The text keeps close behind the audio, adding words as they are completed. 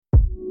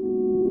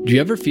Do you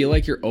ever feel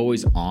like you're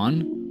always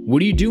on?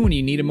 What do you do when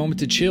you need a moment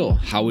to chill?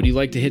 How would you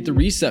like to hit the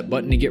reset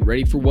button to get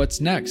ready for what's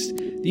next?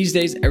 These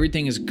days,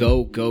 everything is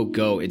go, go,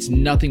 go. It's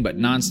nothing but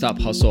nonstop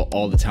hustle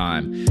all the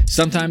time.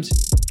 Sometimes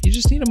you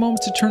just need a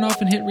moment to turn off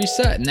and hit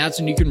reset, and that's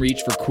when you can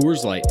reach for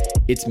Coors Light.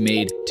 It's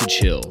made to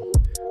chill.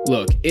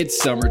 Look, it's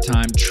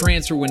summertime,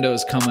 transfer window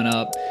is coming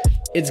up.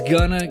 It's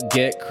gonna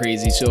get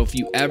crazy, so if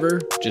you ever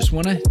just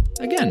wanna,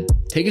 again,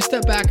 take a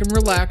step back and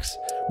relax,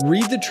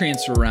 read the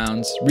transfer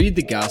rounds, read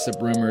the gossip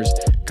rumors,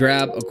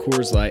 grab a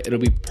Coors Light. It'll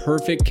be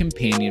perfect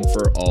companion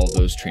for all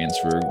those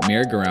transfer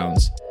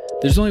merry-go-rounds.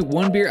 There's only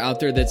one beer out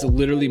there that's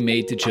literally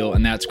made to chill,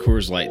 and that's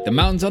Coors Light. The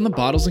mountains on the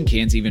bottles and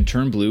cans even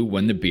turn blue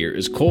when the beer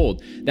is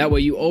cold. That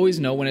way you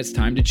always know when it's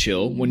time to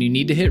chill. When you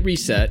need to hit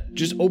reset,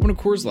 just open a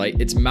Coors Light.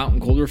 It's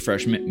mountain cold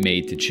refreshment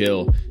made to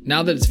chill.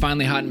 Now that it's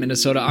finally hot in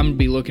Minnesota, I'm going to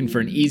be looking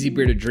for an easy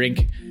beer to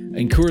drink,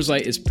 and Coors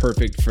Light is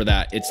perfect for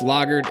that. It's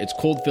lagered, it's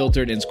cold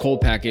filtered, and it's cold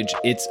packaged.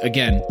 It's,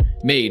 again,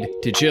 made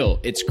to chill.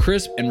 It's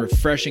crisp and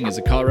refreshing as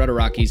the Colorado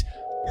Rockies.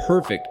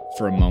 Perfect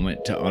for a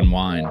moment to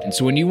unwind. And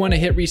so when you want to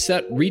hit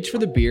reset, reach for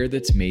the beer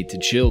that's made to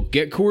chill.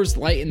 Get Coors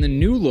Light in the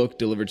new look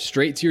delivered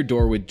straight to your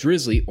door with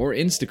Drizzly or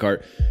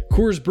Instacart.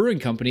 Coors Brewing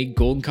Company,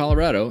 Golden,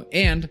 Colorado.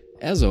 And,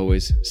 as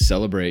always,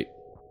 celebrate.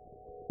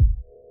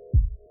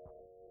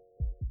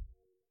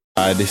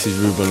 Hi, this is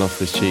Ruben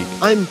Loftus-Cheek.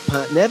 I'm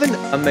Pat Nevin.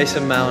 I'm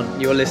Mason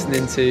Mount. You're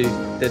listening to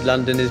the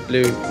London is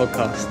Blue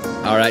podcast.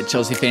 All right,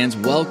 Chelsea fans,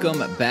 welcome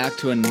back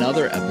to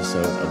another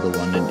episode of the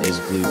London is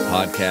Blue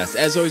podcast.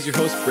 As always, your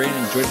host,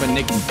 Brandon, joined by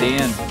Nick and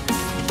Dan,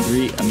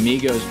 three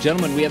amigos.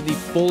 Gentlemen, we have the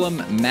Fulham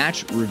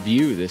match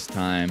review this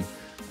time.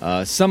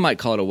 Some might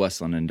call it a West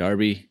London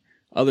derby.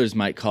 Others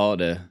might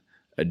call it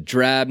a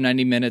drab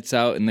 90 minutes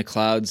out in the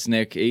clouds,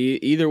 Nick.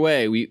 Either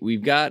way,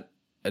 we've got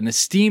an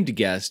esteemed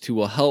guest who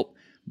will help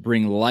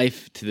bring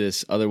life to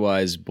this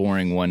otherwise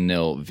boring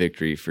 1-0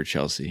 victory for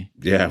Chelsea.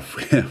 Yeah,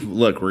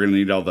 look, we're going to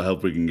need all the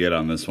help we can get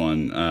on this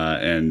one.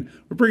 And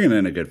we're bringing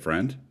in a good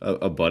friend,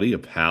 a buddy, a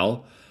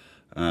pal,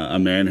 a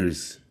man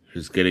who's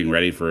getting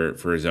ready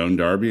for his own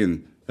derby,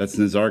 and that's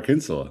Nazar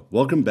Kinsella.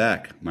 Welcome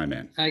back, my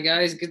man. Hi,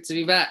 guys. Good to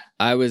be back.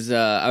 I was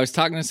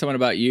talking to someone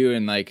about you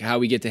and like how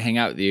we get to hang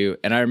out with you.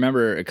 And I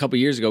remember a couple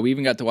years ago, we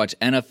even got to watch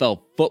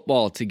NFL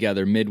football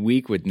together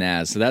midweek with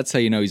Naz. So that's how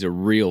you know he's a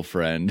real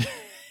friend.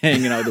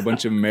 Hanging out with a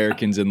bunch of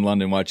Americans in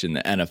London watching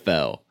the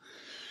NFL.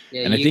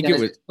 Yeah, and I think it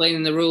was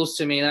explaining the rules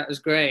to me. That was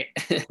great.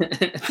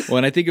 Well,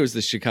 and I think it was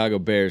the Chicago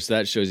Bears. So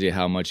that shows you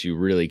how much you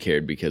really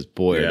cared because,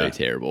 boy, are they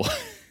terrible.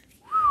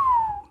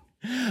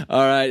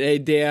 All right. Hey,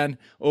 Dan,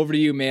 over to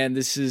you, man.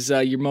 This is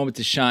your moment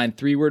to shine.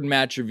 3-word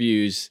match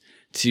reviews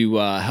to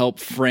help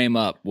frame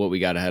up what we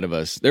got ahead of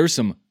us. There were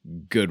some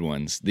good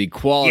ones. The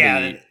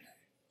quality.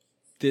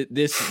 Yeah.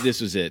 This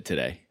was it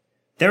today.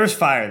 There was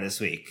fire this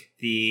week.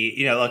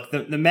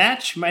 The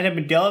match might have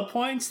been dull at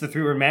points. The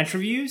 3-word match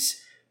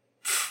reviews,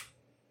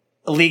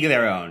 a league of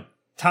their own.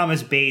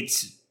 Thomas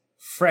Bates,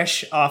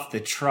 fresh off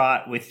the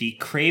trot with the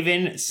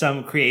Craven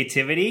some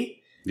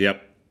creativity.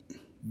 Yep,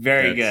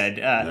 very good.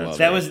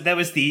 That was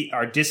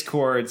our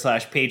Discord /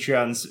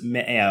 Patreon's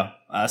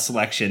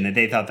selection that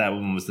they thought that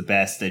one was the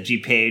best. G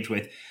Page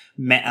with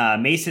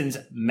Mason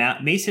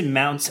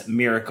Mount's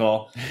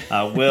Miracle.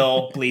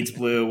 Will Bleeds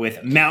Blue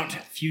with Mount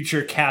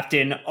Future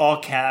Captain, all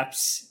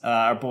caps.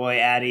 Our boy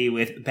Addy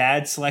with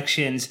Bad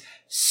Selections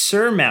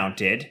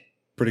Surmounted.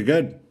 Pretty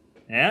good.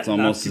 Yeah, it's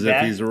almost as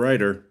if he's a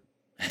writer.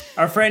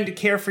 Our friend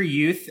Care for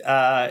Youth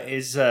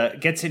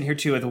gets in here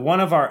too with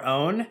one of our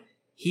own.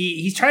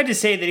 He's tried to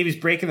say that he was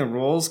breaking the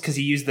rules because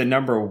he used the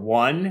number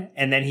 1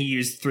 and then he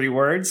used 3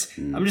 words.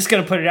 I'm just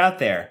gonna put it out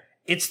there.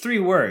 It's 3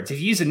 words. If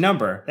you use a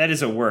number, that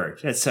is a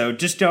word. So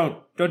just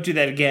don't do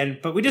that again.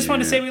 But we just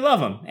want to say we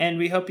love him, and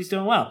we hope he's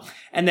doing well.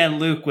 And then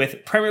Luke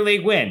with Premier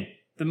League win.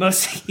 The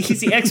most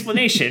easy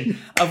explanation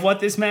of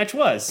what this match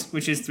was,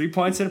 which is 3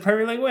 points and a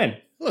Premier League win.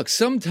 Look,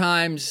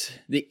 sometimes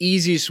the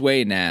easiest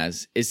way,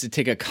 Naz, is to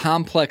take a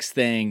complex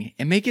thing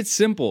and make it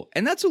simple.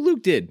 And that's what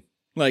Luke did.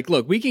 Like,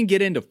 look, we can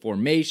get into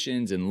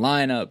formations and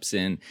lineups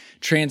and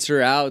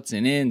transfer outs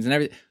and ins and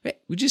everything.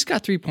 We just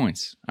got 3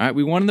 points. All right,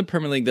 we won in the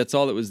Premier League. That's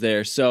all that was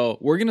there. So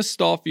we're going to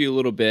stall for you a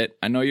little bit.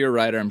 I know you're a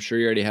writer. I'm sure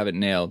you already have it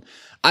nailed.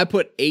 I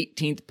put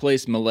 18th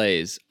place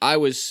Malaise. I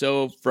was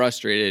so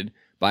frustrated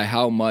by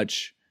how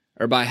much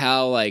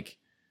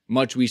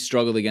we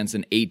struggled against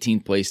an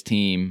 18th place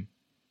team.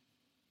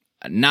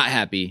 Not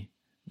happy.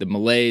 The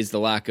Malaise, the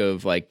lack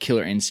of like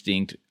killer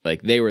instinct,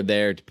 like they were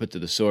there to put to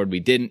the sword. We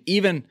didn't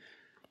even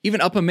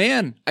up a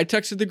man. I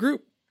texted the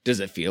group. Does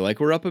it feel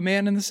like we're up a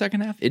man in the second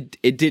half?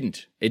 It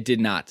didn't. It did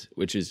not,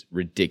 which is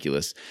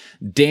ridiculous.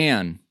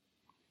 Dan,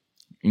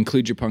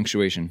 include your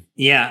punctuation.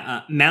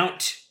 Yeah,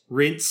 mount,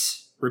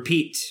 rinse,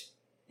 repeat.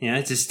 Yeah,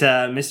 it's just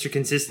Mr.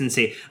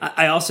 Consistency.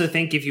 I also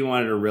think if you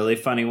wanted a really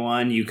funny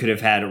one, you could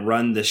have had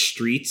Run the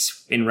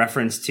Streets in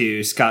reference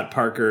to Scott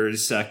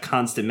Parker's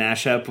constant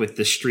mashup with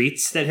the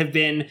Streets that have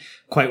been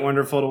quite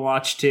wonderful to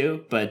watch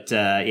too. But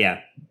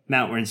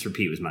Mount, rinse,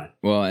 repeat was mine.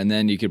 Well, and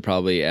then you could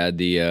probably add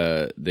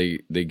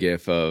the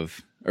gif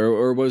of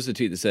Or what was the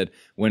tweet that said,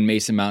 when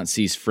Mason Mount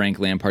sees Frank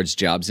Lampard's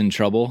job's in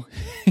trouble,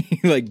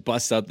 he like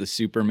busts out the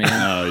Superman.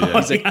 Oh, yeah.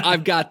 He's like,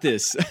 I've got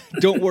this.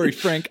 Don't worry,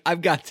 Frank.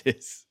 I've got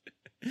this.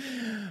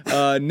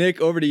 Nick,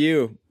 over to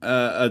you.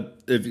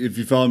 If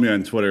you follow me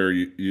on Twitter,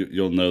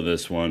 you'll know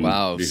this one.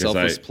 Wow,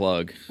 selfless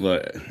plug.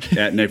 Look,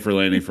 at Nick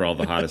Verlaney for all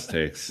the hottest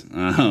takes.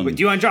 But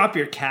do you want to drop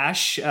your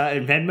cash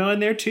and Venmo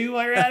in there too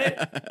while you're at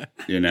it?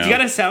 You know, You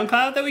got a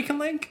SoundCloud that we can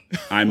link?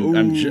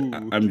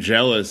 I'm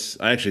jealous.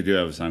 I actually do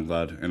have a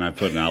SoundCloud, and I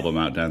put an album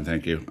out. Dan,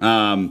 thank you.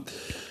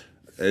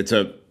 It's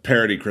a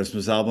parody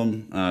Christmas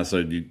album, so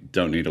you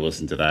don't need to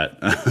listen to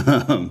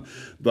that.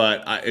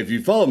 But if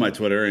you follow my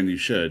Twitter, and you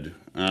should,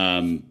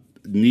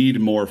 Need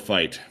More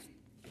Fight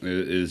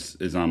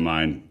is on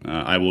mine.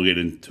 I will get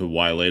into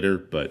why later,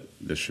 but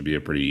this should be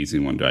a pretty easy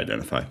one to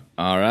identify.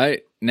 All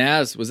right.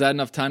 Naz, was that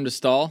enough time to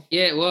stall?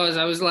 Yeah, it was.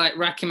 I was like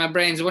racking my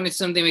brains. I wanted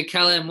something with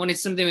Callum, wanted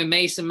something with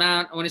Mason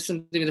Mount, I wanted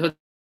something with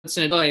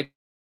Hudson-Odoi,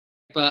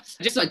 but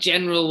just a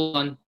general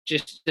one,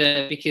 just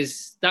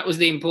because that was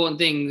the important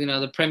thing,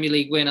 the Premier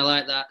League win. I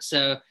like that.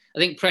 So I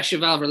think pressure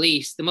valve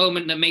release, the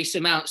moment that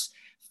Mason Mount's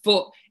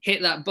foot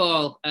hit that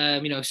ball,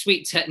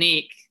 sweet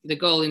technique, the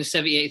goal in the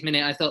 78th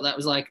minute, I thought that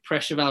was like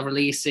pressure valve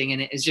releasing.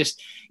 And it is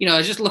just, I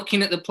was just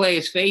looking at the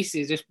players'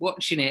 faces, just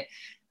watching it.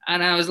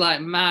 And I was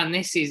like, man,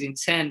 this is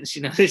intense.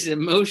 This is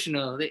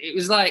emotional. It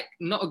was like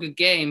not a good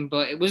game,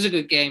 but it was a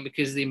good game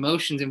because the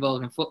emotions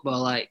involved in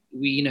football, like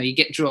you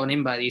get drawn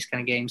in by these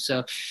kind of games.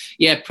 So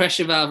yeah,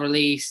 pressure valve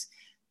release.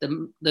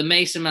 The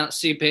Mason Mount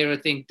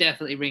superhero thing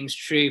definitely rings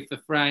true for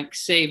Frank,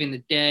 saving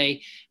the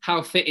day.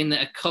 How fitting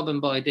that a Cobham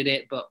boy did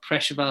it, but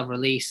pressure valve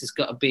release has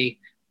got to be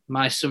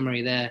my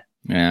summary there.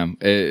 Yeah,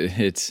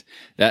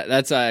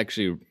 that's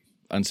actually,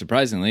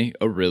 unsurprisingly,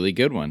 a really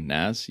good one,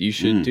 Naz. You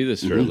should do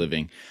this for a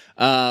living.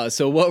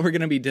 So what we're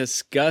going to be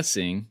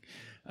discussing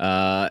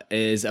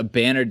is a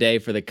banner day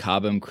for the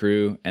Cobham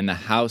crew and the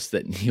house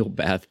that Neil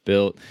Bath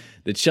built.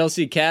 The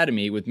Chelsea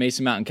Academy with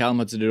Mason Mount and Callum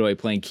Hudson-Odoi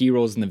playing key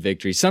roles in the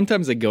victory.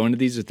 Sometimes I go into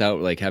these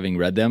without having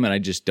read them, and I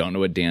just don't know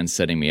what Dan's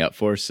setting me up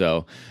for.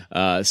 So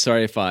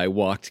sorry if I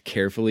walked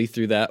carefully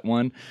through that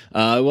one.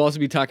 We'll also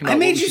be talking about. I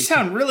made you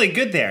sound really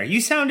good there.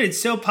 You sounded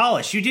so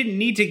polished. You didn't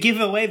need to give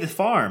away the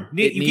farm.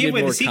 You gave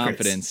away the secrets.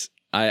 Confidence.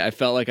 I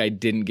felt like I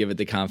didn't give it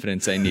the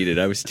confidence I needed.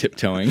 I was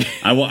tiptoeing.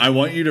 I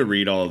want you to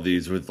read all of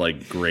these with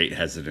great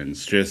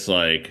hesitance, just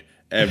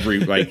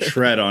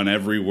tread on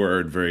every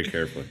word very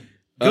carefully.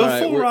 Go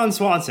full Ron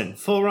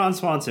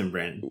Swanson,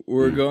 Brandon.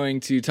 We're going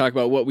to talk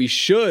about what we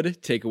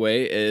should take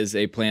away as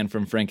a plan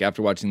from Frank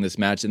after watching this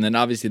match, and then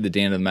obviously the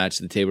Dan of the match,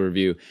 the table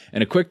review,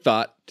 and a quick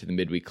thought to the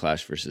midweek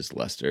clash versus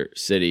Leicester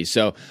City.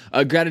 So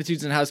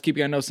gratitudes and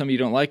housekeeping. I know some of you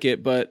don't like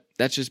it, but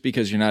that's just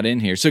because you're not in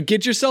here. So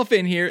get yourself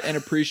in here and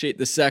appreciate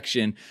the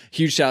section.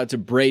 Huge shout out to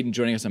Braden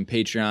joining us on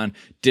Patreon,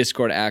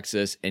 Discord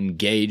access,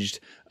 engaged,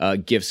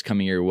 gifts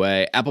coming your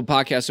way. Apple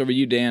Podcasts over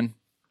you, Dan.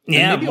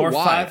 Yeah, maybe more a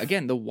why. five.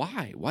 Again, the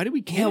why. Why do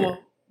we care? Yeah, well,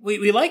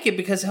 we like it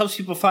because it helps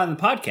people find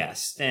the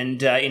podcast.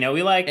 And,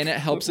 we like... And it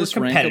helps us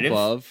rank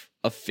above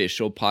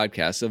official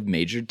podcasts of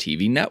major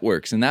TV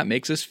networks, and that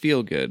makes us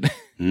feel good.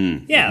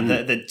 Yeah,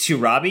 the two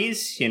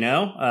Robbies,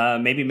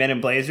 maybe Men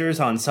in Blazers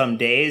on some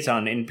days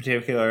in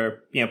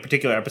particular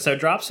episode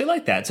drops. We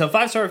like that. So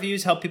 5-star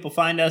reviews help people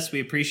find us.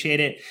 We appreciate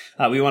it.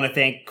 We want to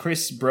thank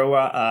Chris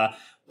Bro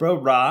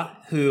Ra,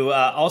 who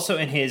also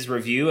in his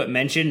review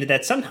mentioned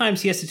that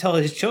sometimes he has to tell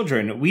his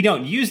children we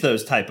don't use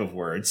those type of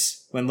words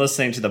when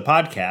listening to the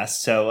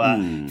podcast. So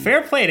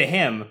fair play to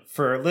him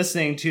for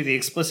listening to the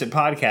explicit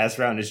podcast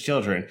around his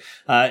children.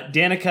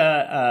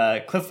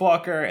 Danica Cliff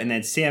Walker and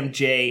then Sam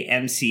J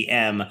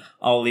MCM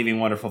all leaving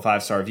wonderful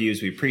 5-star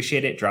reviews. We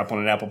appreciate it. Drop on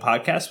an Apple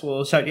Podcast.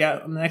 We'll shout you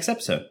out on the next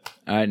episode.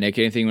 All right, Nick,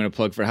 anything you want to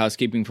plug for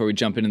housekeeping before we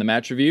jump into the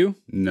match review?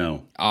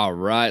 No. All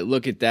right,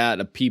 look at that,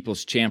 a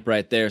people's champ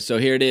right there. So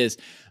here it is,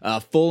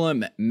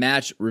 Fulham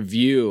match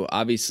review.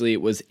 Obviously,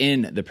 it was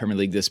in the Premier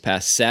League this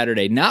past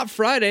Saturday, not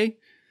Friday.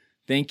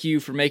 Thank you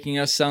for making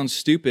us sound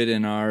stupid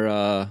in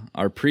our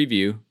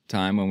preview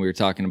time when we were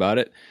talking about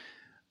it.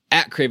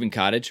 At Craven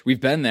Cottage, we've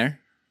been there.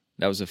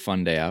 That was a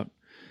fun day out.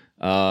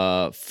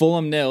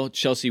 Fulham 0,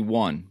 Chelsea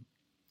 1.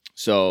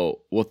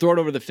 So we'll throw it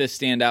over the fifth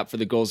stand app for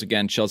the goals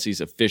again. Chelsea's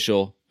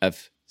official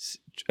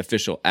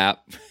app.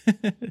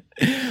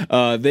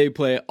 They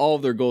play all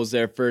of their goals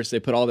there first. They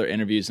put all their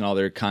interviews and all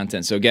their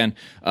content. So again,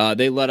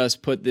 they let us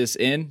put this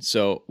in.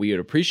 So we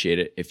would appreciate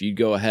it if you'd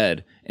go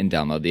ahead and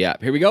download the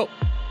app. Here we go.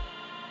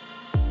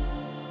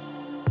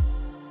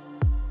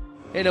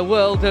 In a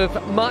world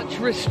of much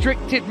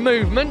restricted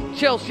movement,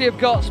 Chelsea have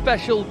got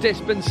special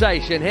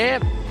dispensation here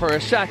for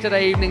a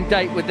Saturday evening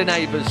date with the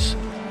neighbours.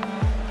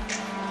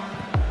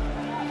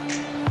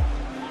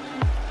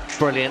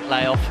 Brilliant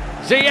layoff.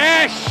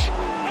 Ziyech!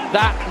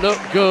 That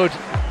looked good.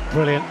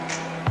 Brilliant.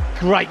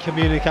 Great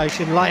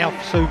communication.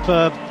 Layoff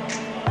superb.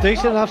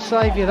 Decent enough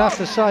save, you'd have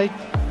to say.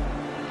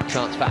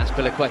 Chance for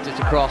Azpilicueta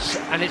to cross,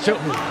 and it's a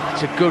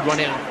good one.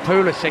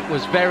 Pulisic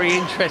was very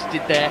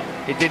interested there.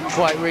 It didn't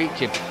quite reach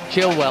him.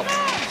 Chilwell,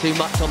 too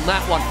much on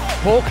that one.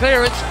 Poor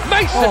clearance.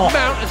 Mason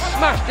Mount has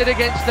smashed it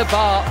against the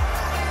bar.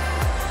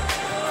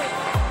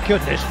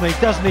 goodness me,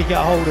 doesn't he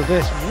get hold of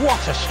this? What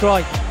a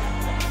strike.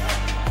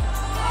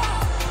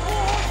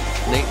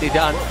 Neatly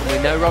done. We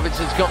know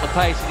Robinson's got the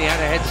pace and he had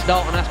a head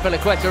start on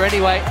Azpilicueta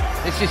anyway.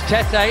 This is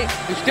Tete,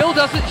 who still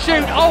doesn't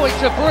shoot. Oh,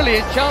 it's a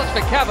brilliant chance for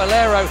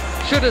Caballero.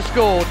 Should have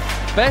scored.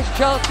 Best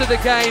chance of the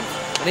game.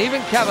 And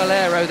even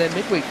Caballero, their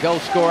midweek goal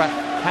scorer,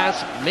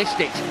 has missed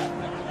it.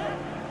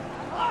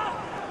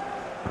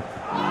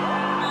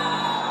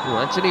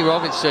 Anthony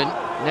Robinson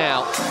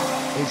now,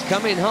 he's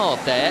come in hard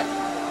there.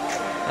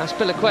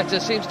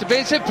 Azpilicueta seems to be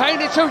in some pain.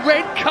 It's a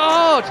red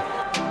card.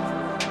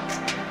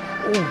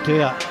 Oh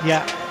dear,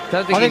 yeah.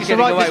 Don't think he's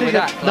getting away with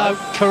that. No,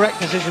 correct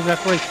decision,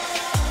 referee.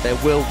 There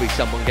will be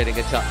someone getting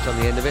a touch on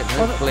the end of it,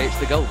 and hopefully it's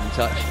the golden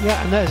touch.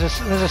 Yeah, and there's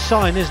a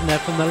sign, isn't there,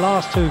 from the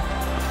last two.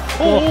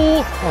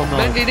 Oh, no.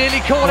 Mendy nearly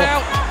caught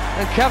out,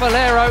 and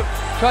Caballero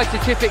tried to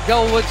tip it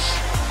goalwards.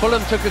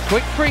 Fulham took a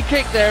quick free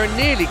kick there and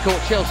nearly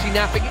caught Chelsea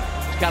napping it.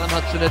 Callum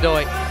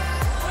Hudson-Odoi.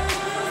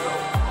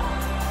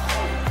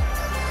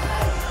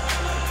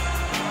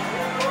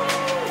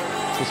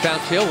 He's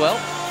found Chilwell.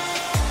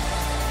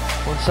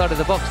 One side of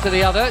the box to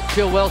the other.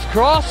 Chilwell's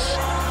cross.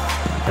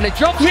 And it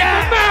drops into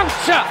Mount!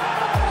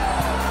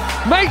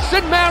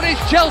 Mason Mount is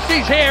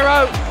Chelsea's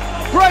hero.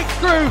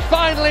 Breakthrough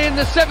finally in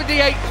the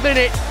 78th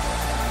minute.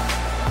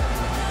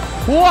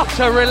 What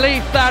a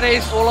relief that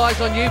is. All eyes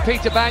on you,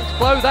 Peter Banks.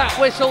 Blow that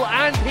whistle,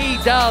 and he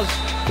does.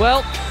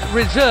 Well,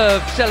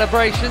 reserved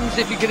celebrations,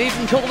 if you can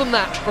even call them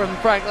that, from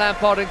Frank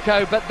Lampard and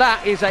co. But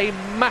that is a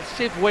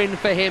massive win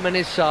for him and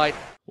his side.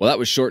 Well, that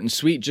was short and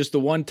sweet. Just the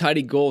one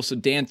tidy goal. So,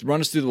 Dan,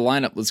 run us through the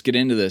lineup. Let's get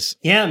into this.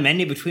 Yeah,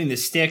 Mendy between the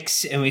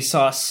sticks, and we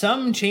saw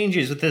some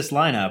changes with this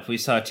lineup. We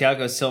saw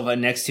Thiago Silva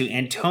next to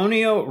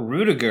Antonio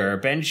Rudiger,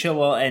 Ben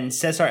Chilwell, and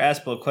Cesar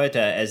Azpilicueta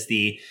as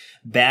the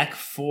back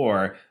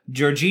four.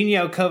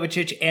 Jorginho,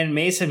 Kovacic, and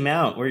Mason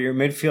Mount were your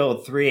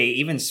midfield three,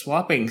 even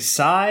swapping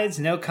sides.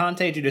 No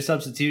Conte due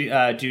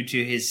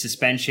to his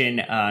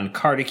suspension on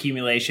card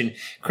accumulation.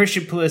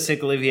 Christian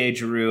Pulisic, Olivier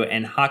Giroud,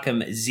 and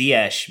Hakim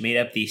Ziyech made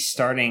up the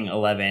starting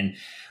 11.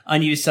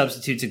 Unused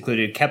substitutes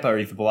included Kepa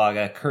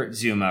Arrizabalaga, Kurt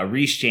Zouma,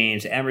 Reece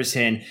James,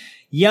 Emerson,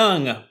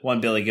 Young,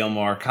 Billy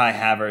Gilmore, Kai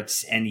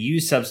Havertz, and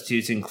used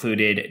substitutes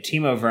included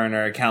Timo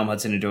Werner, Callum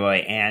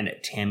Hudson-Odoi, and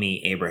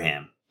Tammy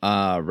Abraham.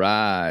 All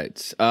right.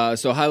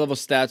 So high-level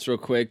stats real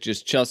quick.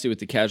 Just Chelsea with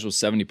the casual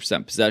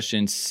 70%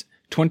 possessions,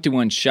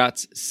 21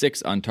 shots,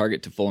 6 on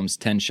target to Fulham's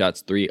 10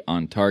 shots, 3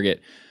 on target.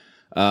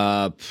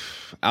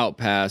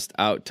 Outpassed,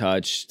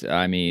 outtouched.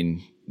 I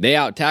mean, they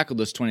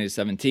out-tackled us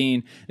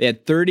 20-17. They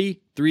had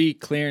 33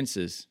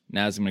 clearances.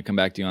 Naz, I'm going to come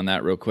back to you on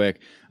that real quick.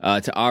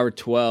 To our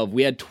 12.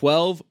 We had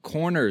 12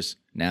 corners.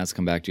 Naz,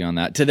 come back to you on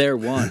that. To their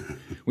 1.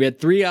 We had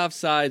 3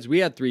 offsides. We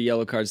had 3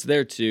 yellow cards to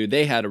their 2.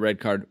 They had a red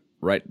card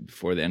right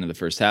before the end of the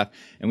first half,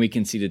 and we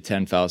conceded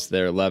 10 fouls to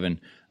their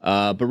 11.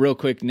 But real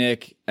quick,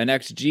 Nick, an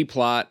XG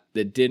plot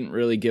that didn't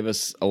really give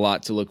us a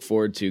lot to look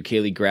forward to.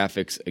 Kaylee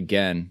graphics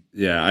again.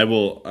 Yeah,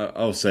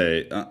 I'll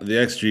say the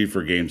XG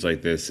for games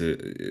like this,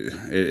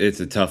 it's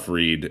a tough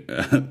read.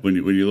 When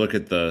you look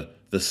at the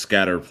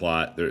scatter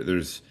plot,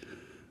 there's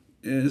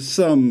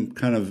some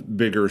kind of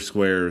bigger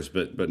squares,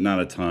 but not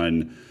a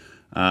ton.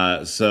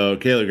 So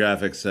Kaylee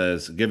graphics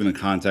says, given the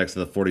context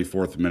of the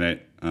 44th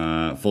minute,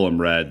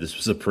 Fulham red, this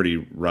was a pretty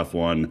rough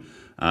one.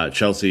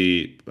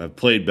 Chelsea have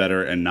played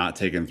better and not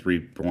taken 3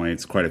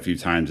 points quite a few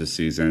times this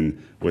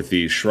season with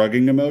the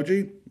shrugging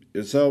emoji.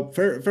 So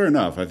fair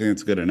enough. I think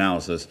it's good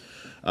analysis.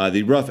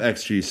 The rough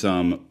XG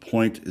sum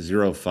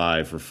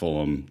 0.05 for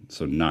Fulham,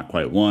 so not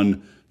quite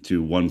 1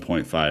 to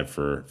 1.5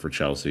 for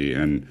Chelsea,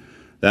 and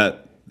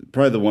that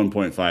probably the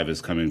 1.5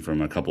 is coming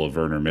from a couple of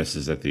Werner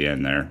misses at the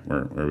end there,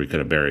 where we could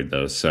have buried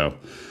those. So.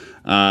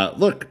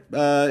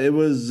 It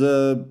was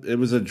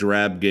a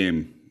drab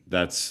game.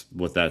 That's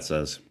what that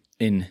says.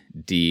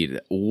 Indeed.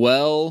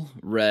 Well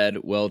read,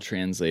 well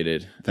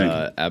translated. Thank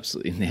you.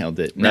 Absolutely nailed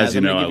it. As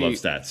you know, I love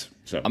stats.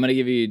 So I'm going to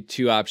give you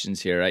 2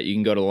 options here, right? You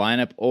can go to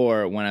lineup,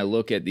 or when I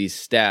look at these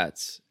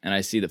stats and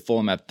I see that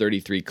Fulham have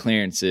 33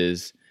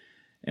 clearances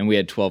and we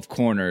had 12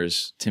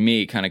 corners, to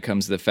me, it kind of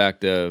comes to the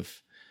fact of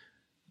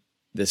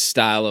the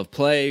style of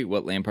play,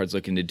 what Lampard's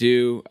looking to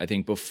do. I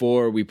think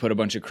before we put a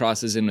bunch of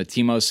crosses in with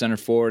Timo center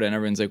forward, and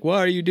everyone's like, why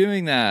are you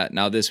doing that?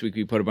 Now this week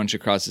we put a bunch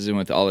of crosses in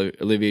with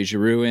Olivier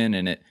Giroud in,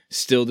 and it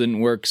still didn't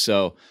work.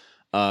 So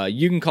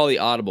you can call the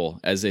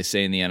audible, as they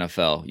say in the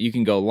NFL. You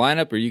can go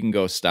lineup or you can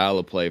go style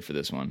of play for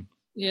this one.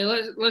 Yeah,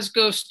 let's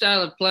go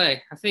style of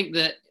play. I think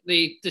that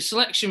the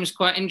selection was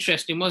quite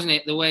interesting, wasn't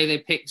it? The way they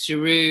picked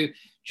Giroud,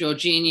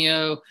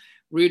 Jorginho,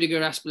 Rudiger,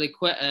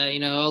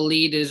 Azpilicueta, all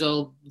leaders,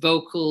 all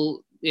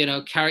vocal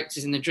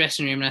characters in the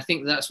dressing room. And I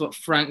think that's what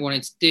Frank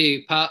wanted to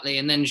do partly.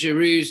 And then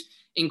Giroud's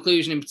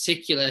inclusion in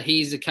particular,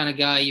 he's the kind of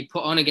guy you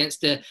put on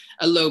against a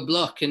low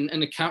block and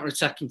a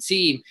counter-attacking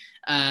team.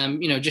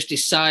 Just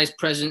his size,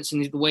 presence,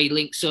 and the way he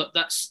links up,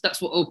 that's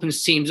what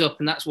opens teams up,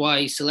 and that's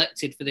why he's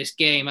selected for this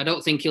game. I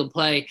don't think he'll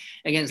play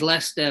against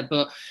Leicester,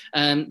 but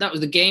that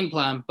was the game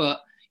plan. But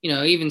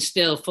even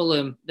still,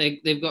 Fulham,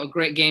 they've got a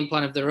great game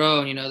plan of their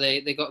own.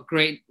 They got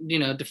great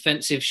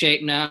defensive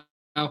shape now.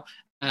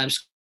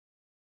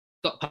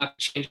 got back,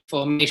 changed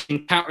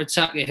formation,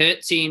 counter-attack, they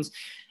hurt teams.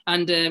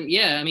 And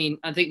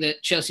I think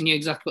that Chelsea knew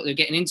exactly what they were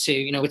getting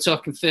into. We're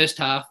talking first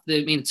half.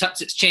 The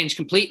tactics changed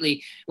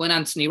completely when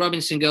Anthony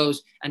Robinson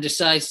goes and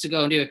decides to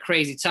go and do a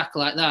crazy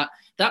tackle like that.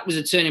 That was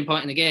a turning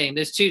point in the game.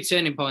 There's two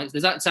turning points.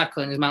 There's that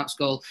tackle and there's Mount's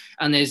goal.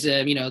 And there's,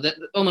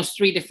 almost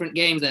three different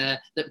games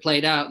there that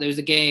played out. There was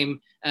a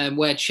game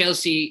where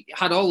Chelsea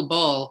had all the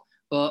ball,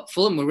 but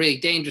Fulham were really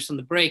dangerous on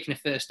the break in the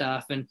first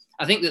half. And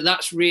I think that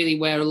that's really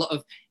where a lot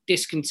of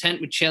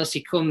discontent with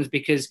Chelsea comes,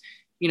 because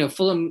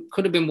Fulham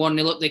could have been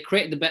 1-0 up. They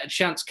created the better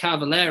chance,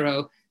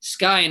 Cavallero,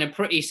 skying a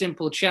pretty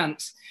simple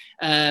chance.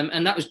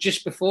 And that was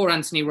just before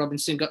Anthony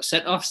Robinson got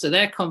sent off. So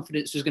their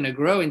confidence was going to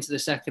grow into the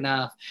second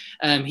half.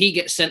 He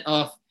gets sent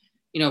off.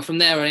 From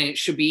there, it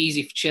should be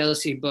easy for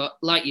Chelsea. But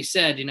like you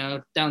said,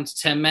 down to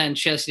 10 men,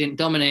 Chelsea didn't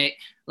dominate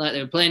like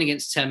they were playing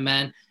against 10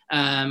 men.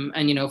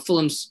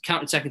 Fulham's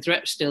counter-attacking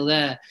threat was still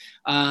there.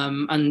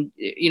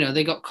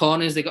 They got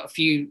corners, they got a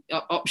few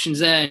options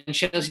there. And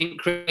Chelsea didn't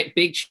create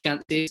big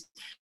chances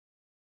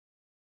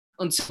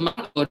until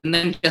Mount, and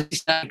then Chelsea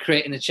started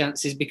creating the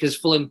chances because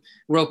Fulham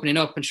were opening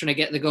up and trying to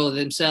get the goal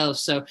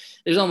themselves. So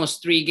there's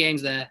almost 3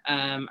 games there.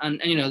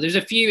 There's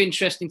a few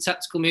interesting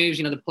tactical moves,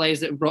 the players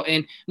that were brought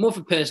in, more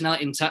for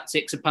personality and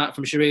tactics apart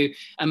from Giroud.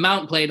 And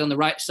Mount played on the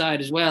right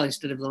side as well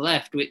instead of the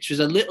left, which was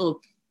a little,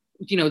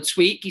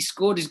 tweak. He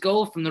scored his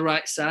goal from the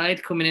right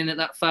side, coming in at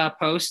that far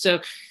post.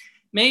 So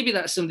maybe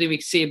that's something we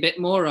could see a bit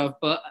more of,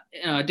 but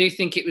I do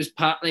think it was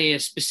partly a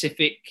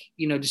specific,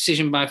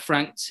 decision by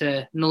Frank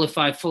to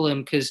nullify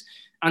Fulham, because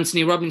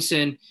Anthony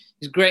Robinson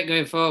is great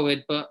going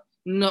forward, but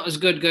not as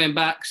good going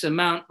back. So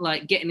Mount,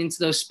 getting into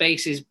those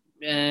spaces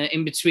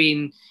in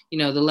between,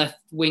 the left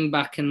wing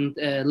back and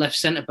left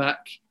centre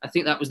back, I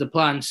think that was the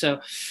plan.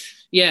 So,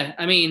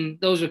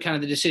 those were kind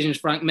of the decisions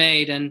Frank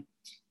made, and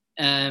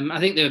I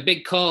think they were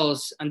big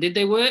calls. And did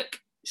they work?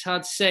 It's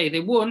hard to say. They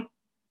won,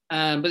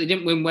 but they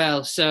didn't win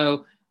well.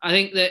 So I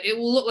think that it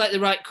will look like the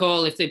right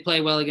call if they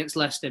play well against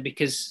Leicester,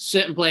 because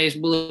certain players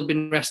will have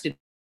been rested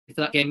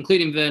for that game,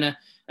 including Werner,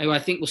 who I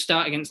think will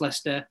start against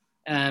Leicester.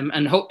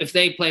 And hope if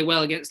they play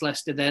well against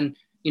Leicester, then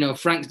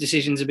Frank's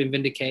decisions have been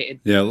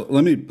vindicated. Yeah,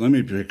 let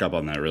me pick up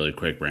on that really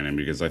quick, Brandon,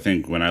 because I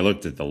think when I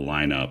looked at the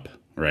lineup,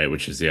 right,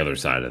 which is the other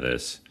side of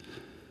this,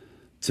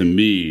 to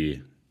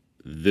me,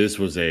 this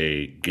was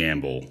a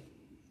gamble.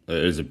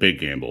 It was a big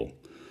gamble.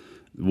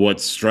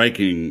 What's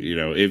striking,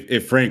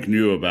 if Frank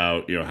knew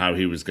about, how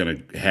he was going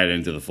to head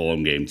into the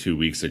Fulham game 2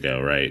 weeks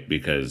ago, right?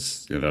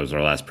 Because that was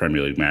our last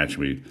Premier League match.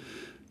 We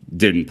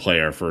didn't play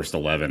our first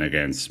 11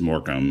 against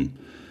Morecambe.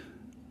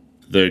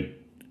 And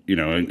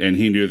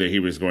he knew that he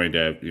was going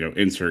to,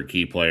 insert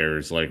key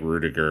players like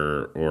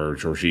Rudiger or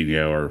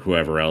Jorginho or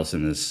whoever else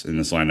in this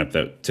lineup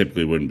that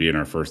typically wouldn't be in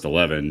our first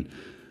 11.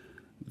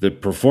 The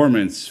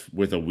performance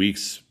with a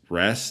week's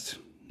rest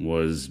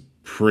was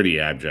pretty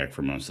abject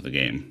for most of the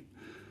game.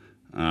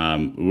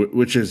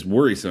 Which is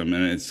worrisome,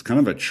 and it's kind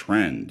of a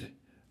trend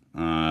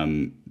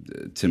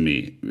to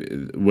me.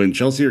 When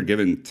Chelsea are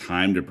given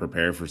time to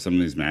prepare for some of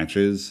these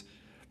matches,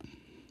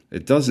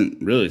 it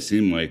doesn't really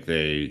seem like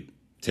they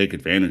take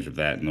advantage of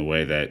that in the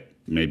way that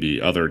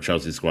maybe other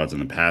Chelsea squads in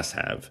the past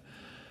have.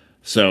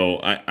 So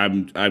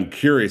I'm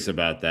curious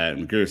about that.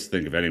 I'm curious to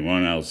think if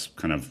anyone else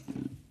kind of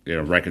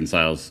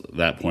reconciles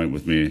that point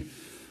with me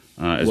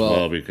as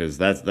well, because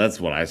that's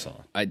what I saw.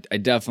 I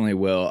definitely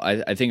will.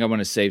 I think I want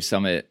to save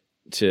some of it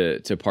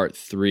to part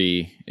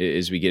 3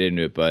 as we get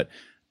into it. But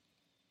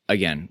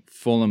again,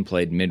 Fulham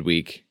played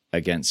midweek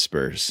against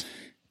Spurs.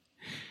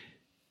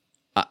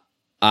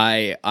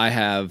 I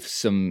have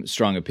some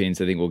strong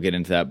opinions. I think we'll get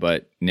into that.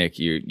 But Nick,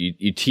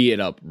 you tee it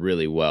up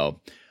really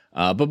well.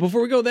 But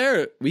before we go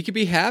there, we could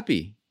be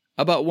happy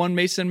about one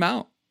Mason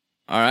Mount.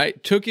 All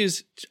right, took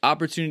his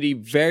opportunity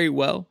very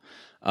well.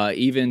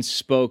 Even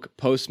spoke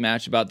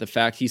post-match about the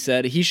fact he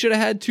said he should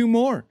have had 2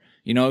 more.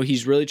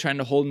 He's really trying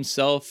to hold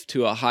himself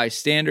to a high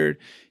standard.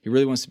 He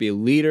really wants to be a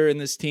leader in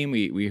this team.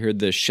 We heard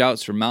the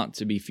shouts from Mount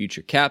to be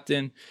future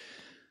captain.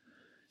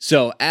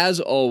 So,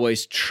 as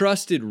always,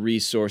 trusted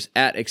resource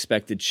at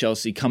Expected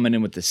Chelsea coming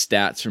in with the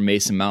stats for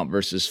Mason Mount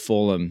versus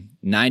Fulham.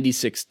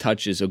 96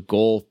 touches, a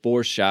goal,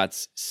 4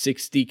 shots,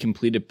 60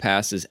 completed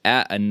passes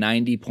at a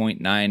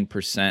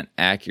 90.9%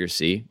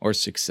 accuracy or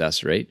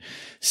success rate.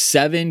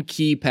 7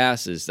 key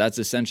passes, that's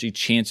essentially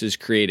chances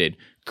created.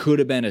 Could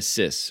have been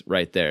assists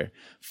right there.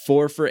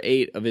 4 for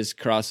 8 of his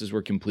crosses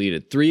were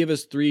completed. 3 of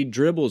his 3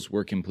 dribbles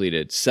were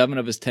completed. 7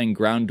 of his 10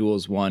 ground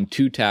duels won.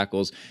 2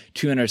 tackles,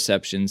 2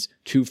 interceptions,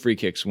 2 free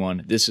kicks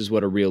won. This is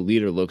what a real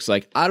leader looks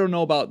like. I don't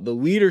know about the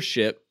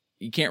leadership.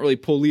 You can't really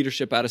pull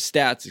leadership out of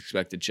stats,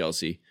 Expected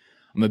Chelsea.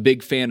 I'm a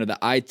big fan of the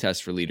eye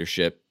test for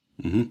leadership.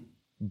 Mm-hmm.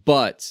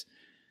 But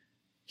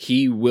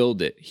he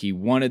willed it. He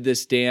wanted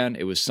this, Dan.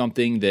 It was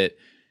something that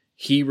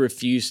he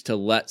refused to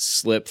let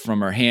slip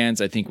from our hands.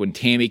 I think when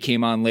Tammy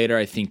came on later,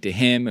 I think to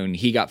him, when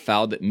he got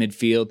fouled at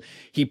midfield,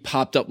 he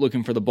popped up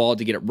looking for the ball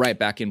to get it right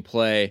back in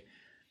play.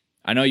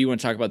 I know you want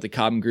to talk about the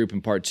Cobham group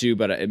in part 2,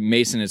 but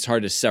Mason, it's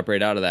hard to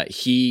separate out of that.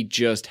 He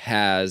just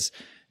has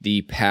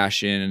the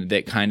passion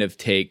that kind of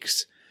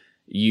takes,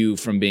 you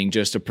from being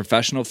just a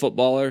professional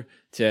footballer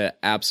to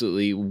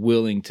absolutely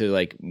willing to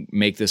like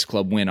make this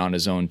club win on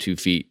his own 2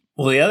 feet.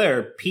 Well, the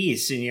other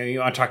piece, and you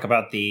want to talk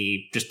about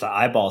the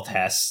eyeball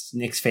test.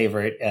 Nick's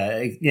favorite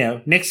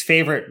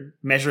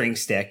measuring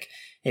stick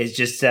is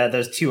just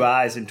those 2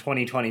 eyes in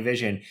 20/20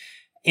 vision.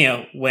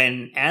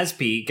 When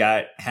Aspie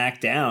got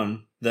hacked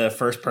down, the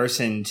first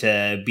person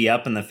to be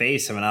up in the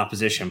face of an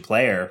opposition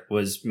player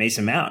was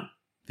Mason Mount,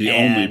 the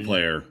only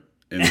player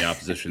in the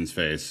opposition's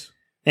face.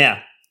 Yeah.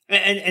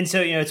 And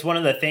so, it's one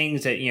of the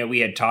things that, we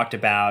had talked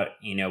about,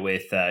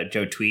 with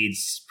Joe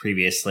Tweeds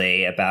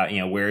previously about,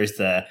 where's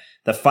the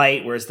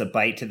fight, where's the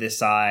bite to this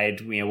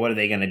side, what are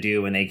they going to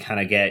do when they kind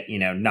of get,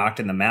 knocked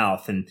in the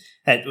mouth? And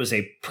that was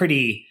a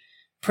pretty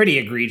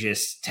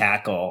egregious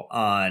tackle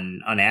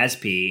on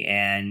Aspie.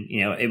 And,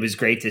 it was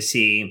great to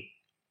see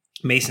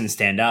Mason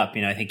stand up.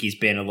 I think he's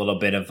been a little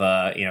bit of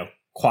a,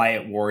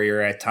 quiet warrior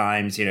at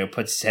times,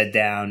 puts his head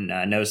down,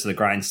 nose to the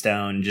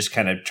grindstone, just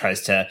kind of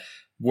tries to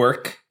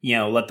work,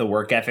 let the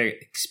work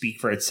ethic speak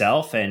for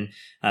itself. And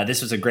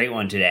this was a great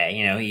one today.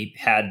 He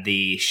had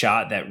the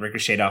shot that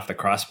ricocheted off the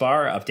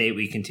crossbar. Update,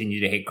 we continue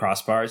to hate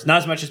crossbars. Not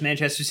as much as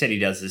Manchester City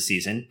does this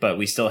season, but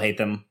we still hate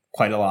them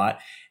quite a lot.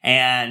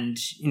 And,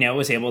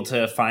 was able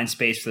to find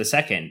space for the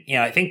second.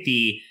 I think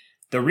the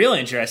real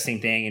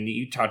interesting thing, and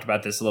you talked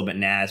about this a little bit,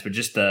 Naz, but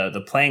just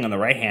the playing on the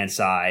right-hand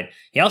side,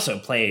 he also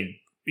played,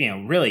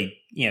 really,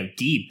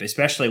 deep,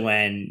 especially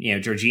when,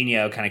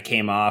 Jorginho kind of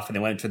came off and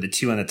they went for the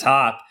 2 on the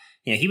top.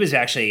 He was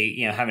actually,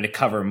 having to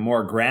cover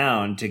more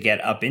ground to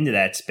get up into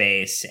that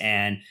space.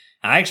 And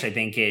I actually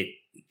think it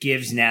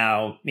gives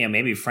now,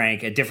 maybe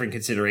Frank a different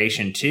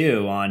consideration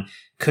too on,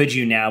 could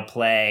you now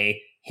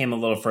play him a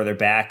little further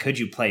back? Could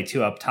you play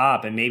 2 up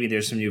top? And maybe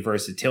there's some new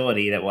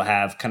versatility that we'll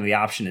have kind of the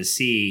option to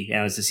see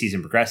as the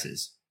season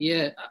progresses.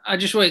 Yeah, I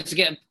just wanted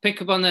to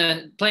pick up on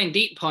the playing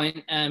deep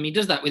point. He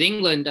does that with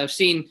England. I've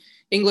seen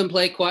England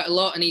play quite a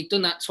lot, and he's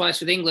done that twice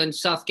with England.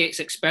 Southgate's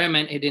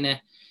experimented in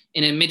a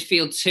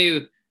midfield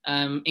 2.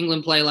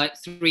 England play like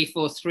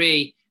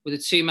 3-4-3 with a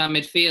 2-man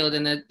midfield,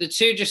 and the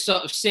 2 just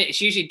sort of sit. It's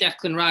usually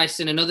Declan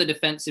Rice and another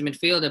defensive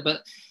midfielder,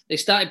 but they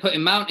started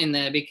putting Mount in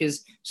there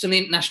because some of the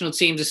international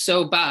teams are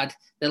so bad.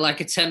 They're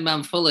like a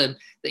 10-man Fulham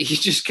that you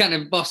just kind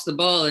of boss the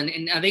ball.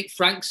 And I think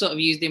Frank sort of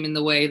used him in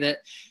the way that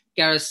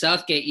Gareth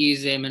Southgate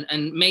used him.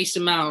 And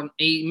Mason Mount,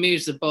 he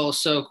moves the ball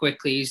so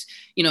quickly. He's,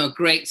 a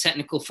great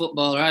technical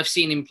footballer. I've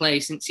seen him play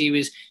since he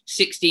was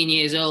 16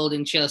 years old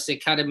in Chelsea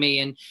Academy.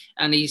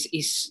 And he's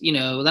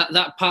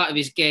that part of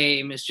his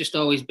game has just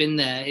always been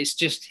there. It's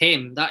just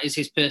him. That is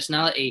his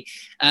personality.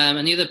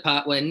 And the other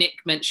part where Nick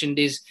mentioned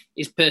his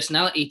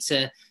personality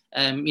to,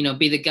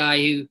 be the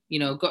guy who,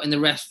 got in the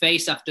ref's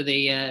face after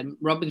the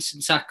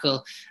Robinson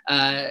tackle.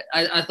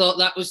 I thought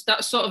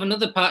that's sort of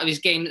another part of his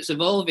game that's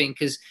evolving,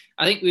 because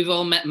I think we've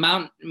all met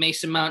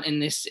Mason Mount in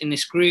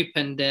this group.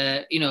 And,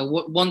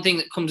 one thing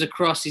that comes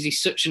across is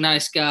he's such a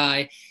nice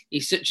guy.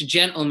 He's such a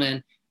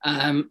gentleman,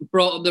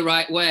 brought up the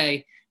right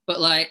way.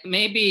 But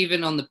maybe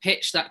even on the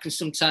pitch, that can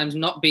sometimes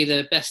not be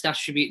the best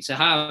attribute to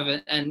have,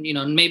 and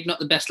maybe not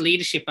the best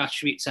leadership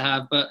attribute to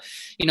have. But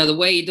the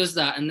way he does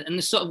that, and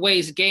the sort of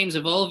ways the game's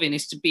evolving,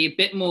 is to be a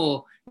bit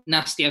more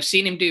nasty. I've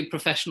seen him do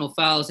professional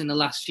fouls in the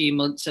last few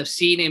months. I've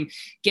seen him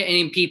getting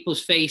in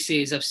people's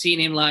faces. I've seen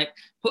him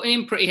putting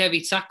in pretty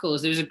heavy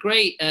tackles. There was a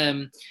great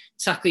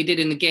tackle he did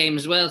in the game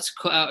as well to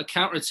cut out a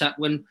counter-attack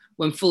when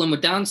Fulham were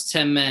down to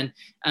 10 men.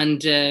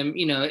 And,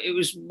 it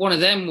was one of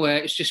them where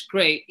it's just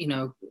great,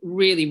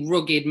 really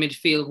rugged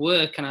midfield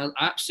work. And I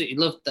absolutely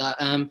loved that.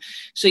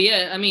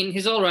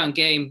 His all-round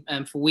game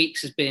for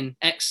weeks has been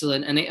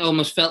excellent. And it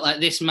almost felt like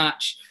this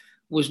match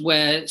was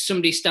where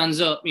somebody stands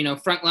up.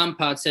 Frank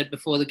Lampard said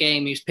before the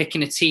game he was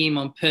picking a team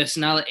on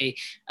personality.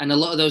 And a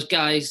lot of those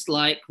guys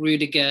like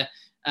Rudiger,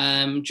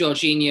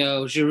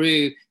 Jorginho,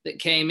 Giroud that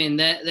came in,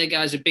 their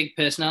guys are big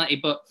personality,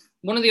 but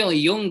one of the only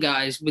young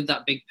guys with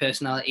that big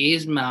personality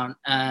is Mount.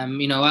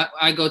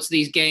 I go to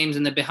these games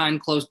and they're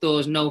behind closed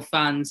doors, no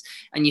fans,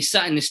 and you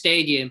sat in the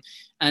stadium,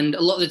 and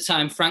a lot of the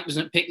time Frank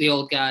doesn't pick the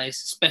old guys,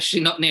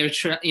 especially not near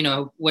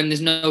when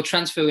there's no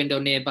transfer window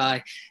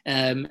nearby,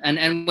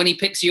 and when he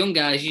picks young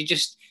guys, you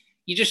just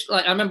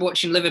I remember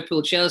watching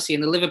Liverpool Chelsea,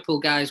 and the Liverpool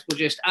guys were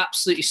just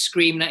absolutely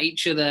screaming at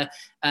each other,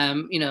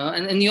 and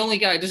the only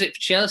guy who does it for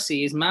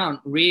Chelsea is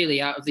Mount,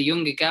 really, out of the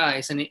younger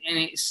guys, and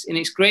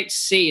it's great to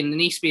see, and there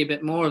needs to be a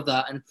bit more of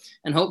that,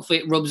 and hopefully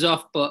it rubs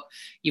off. But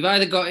you've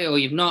either got it or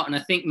you've not, and I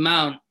think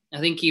Mount,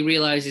 he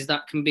realizes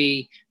that can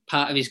be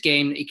part of his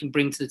game that he can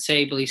bring to the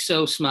table. He's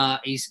so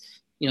smart. He's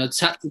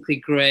tactically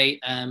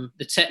great.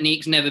 The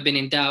technique's never been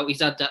in doubt.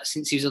 He's had that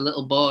since he was a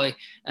little boy.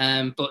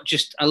 But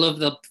just, I love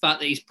the fact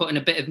that he's putting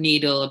a bit of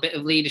needle, a bit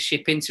of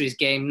leadership into his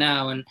game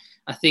now. And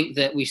I think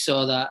that we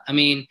saw that.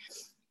 There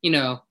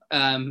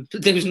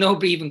was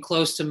nobody even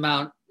close to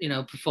Mount,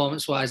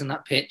 performance-wise on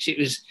that pitch. It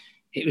was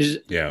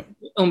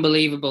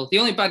unbelievable. The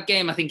only bad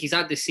game I think he's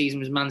had this season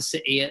was Man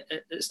City at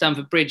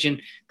Stamford Bridge, and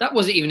that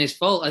wasn't even his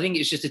fault. I think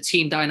it's just a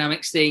team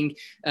dynamics thing.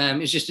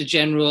 It's just a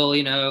general,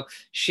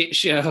 shit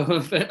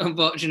show,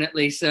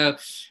 unfortunately. So,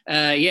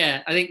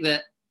 I think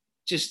that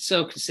just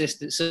so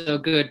consistent, so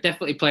good.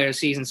 Definitely player of the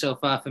season so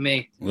far for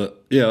me. Well,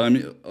 yeah, I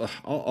mean,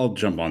 I'll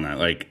jump on that.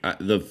 Like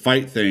the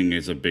fight thing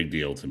is a big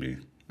deal to me.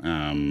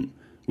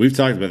 We've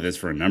talked about this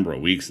for a number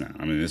of weeks now.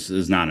 I mean, this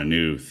is not a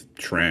new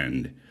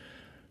trend.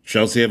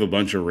 Chelsea have a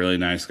bunch of really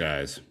nice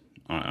guys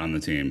on the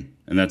team,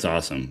 and that's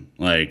awesome.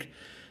 Like,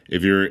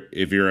 if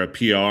you're a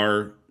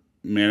PR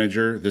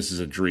manager, this is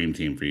a dream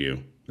team for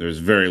you. There's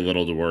very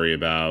little to worry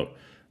about.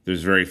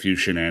 There's very few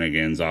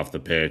shenanigans off the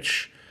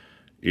pitch.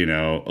 You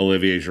know,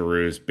 Olivier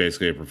Giroud is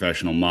basically a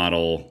professional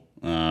model.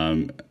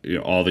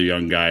 All the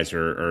young guys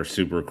are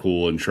super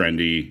cool and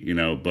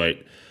trendy, but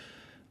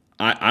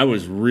I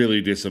was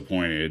really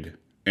disappointed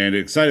and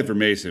excited for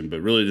Mason,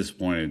 but really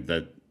disappointed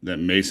that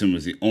Mason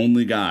was the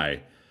only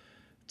guy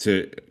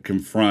to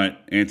confront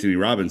Anthony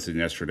Robinson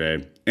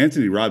yesterday.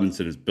 Anthony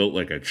Robinson is built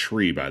like a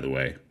tree, by the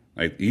way.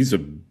 Like, he's a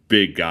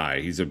big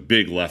guy. He's a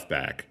big left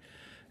back.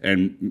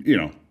 And,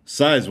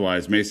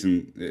 size-wise,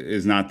 Mason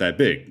is not that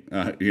big,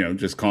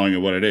 just calling it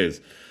what it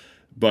is.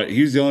 But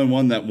he's the only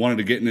one that wanted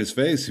to get in his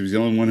face. He was the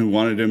only one who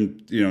wanted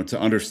him, to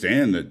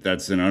understand that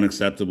that's an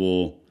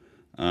unacceptable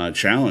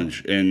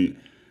challenge. And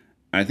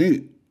I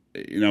think,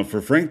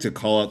 for Frank to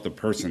call out the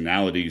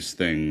personalities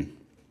thing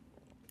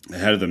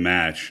ahead of the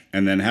match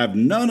and then have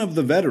none of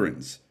the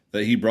veterans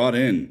that he brought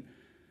in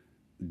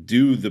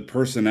do the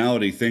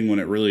personality thing when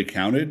it really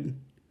counted,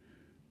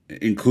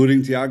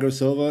 including Thiago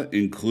Silva,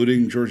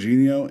 including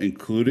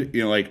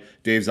Jorginho,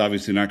 Dave's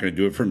obviously not going to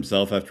do it for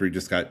himself after he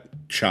just got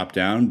chopped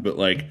down, but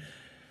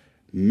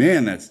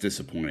man, that's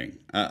disappointing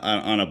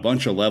on a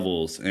bunch of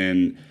levels.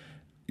 And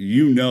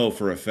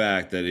for a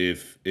fact that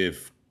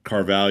if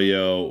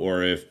Carvalho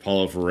or if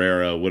Paulo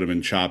Ferreira would have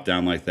been chopped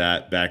down like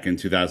that back in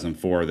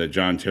 2004, that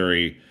John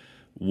Terry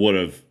would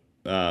have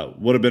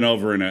been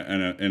over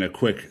in a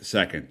quick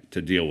second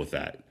to deal with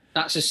that.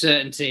 That's a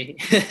certainty.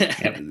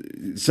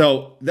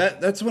 So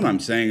that's what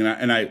I'm saying,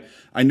 and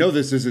I know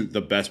this isn't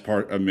the best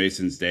part of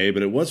Mason's day,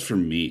 but it was for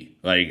me.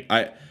 Like,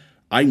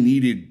 I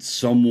needed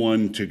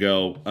someone to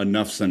go,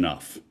 enough's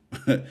enough.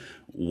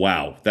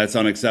 Wow, that's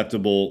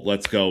unacceptable.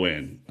 Let's go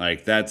in.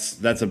 Like,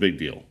 that's a big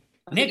deal.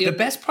 Nick, the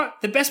best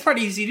part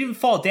is he didn't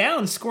fall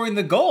down scoring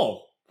the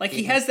goal. Like,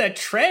 he has that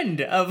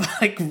trend of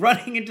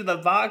running into the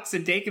box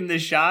and taking the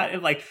shot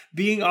and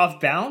being off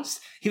balance.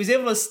 He was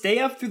able to stay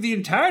up through the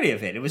entirety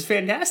of it. It was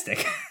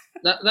fantastic.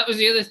 That was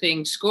the other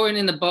thing. Scoring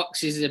in the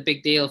box is a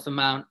big deal for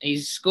Mount.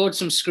 He's scored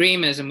some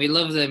screamers, and we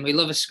love them. We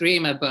love a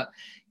screamer, but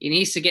he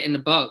needs to get in the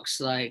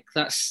box.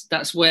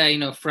 That's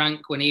where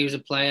Frank, when he was a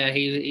player,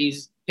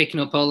 he's picking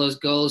up all those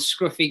goals,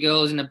 scruffy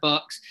goals in the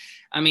box.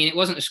 I mean, it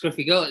wasn't a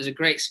scruffy goal; it was a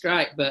great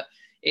strike, but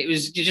it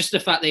was just the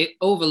fact they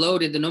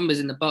overloaded the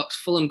numbers in the box.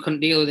 Fulham couldn't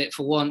deal with it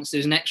for once.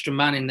 There's an extra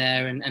man in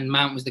there, and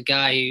Mount was the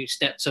guy who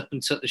stepped up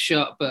and took the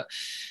shot. But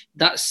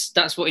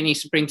that's what he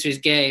needs to bring to his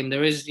game.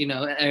 There is,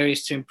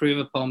 areas to improve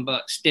upon,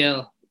 but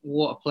still,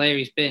 what a player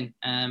he's been.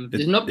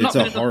 There's not been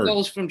enough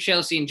goals from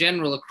Chelsea in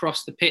general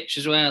across the pitch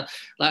as well.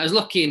 I was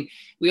looking,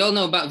 we all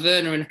know about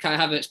Werner and Kai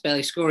Havertz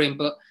barely scoring,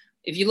 but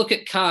if you look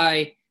at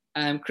Kai,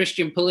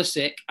 Christian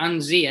Pulisic and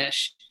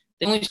Ziyech,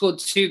 they only scored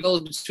 2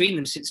 goals between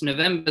them since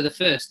November the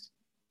 1st.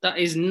 That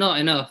is not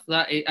enough.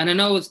 And I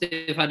know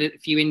they've had a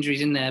few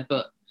injuries in there,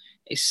 but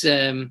it's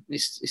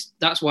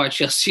that's why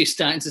Chelsea is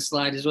starting to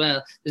slide as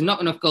well. There's not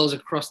enough goals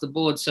across the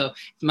board. So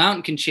if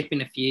Mount can chip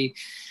in a few,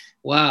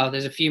 wow,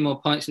 there's a few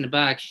more points in the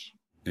bag.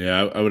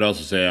 Yeah, I would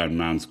also say on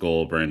Mount's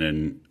goal,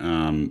 Brandon,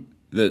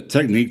 the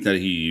technique that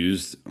he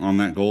used on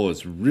that goal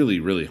is really,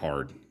 really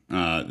hard.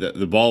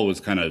 The ball was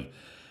kind of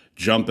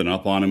jumping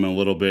up on him a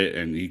little bit,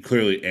 and he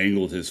clearly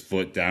angled his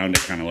foot down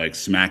to kind of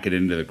smack it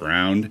into the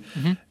ground.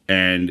 Mm-hmm.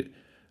 And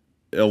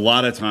a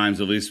lot of times,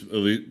 at least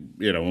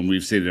when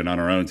we've seen it on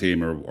our own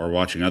team or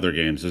watching other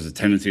games, there's a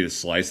tendency to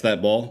slice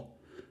that ball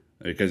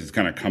because it's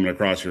kind of coming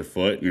across your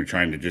foot and you're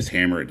trying to just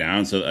hammer it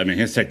down. So, I mean,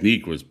 his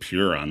technique was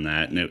pure on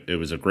that, and it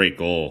was a great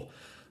goal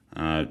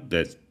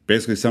that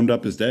basically summed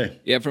up his day.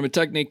 Yeah, from a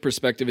technique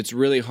perspective, it's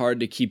really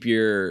hard to keep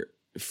your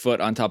foot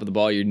on top of the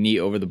ball, your knee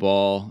over the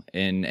ball,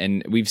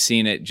 and we've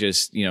seen it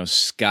just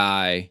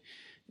sky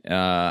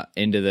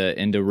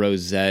into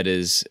Rosette,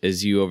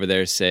 as you over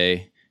there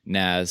say,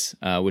 Naz,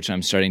 which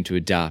I'm starting to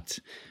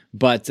adopt.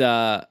 But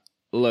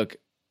look,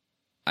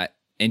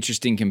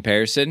 interesting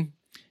comparison.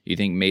 You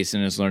think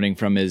Mason is learning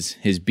from his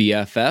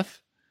BFF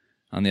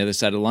on the other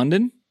side of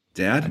London?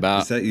 Dad,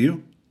 is that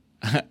you?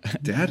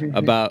 Dad?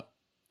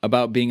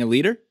 about being a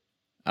leader,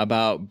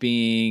 about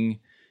being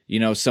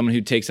someone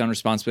who takes on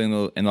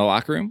responsibility in the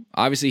locker room.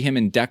 Obviously, him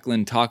and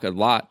Declan talk a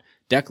lot.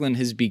 Declan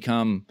has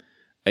become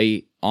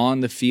a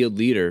on-the-field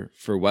leader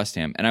for West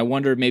Ham. And I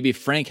wonder maybe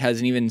Frank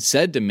hasn't even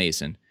said to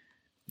Mason,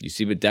 you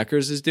see what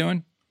Deckers is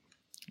doing?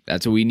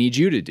 That's what we need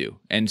you to do.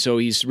 And so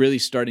he's really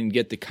starting to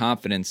get the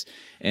confidence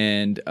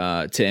and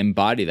to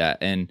embody that.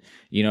 And,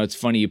 it's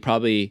funny, you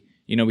probably,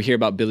 we hear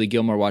about Billy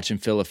Gilmore watching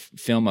film of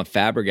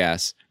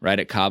Fabregas, right,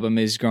 at Cobham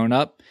as he's grown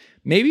up.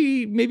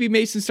 Maybe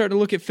Mason's starting to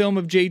look at film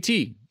of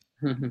JT.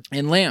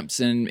 and Lamps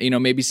and,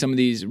 maybe some of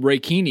these, Roy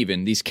Keane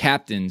even, these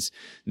captains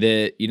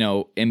that,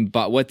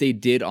 what they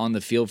did on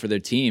the field for their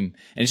team.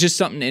 And it's just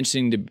something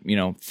interesting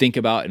to, think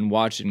about and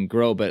watch and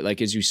grow. But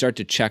like, as you start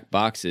to check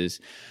boxes,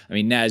 I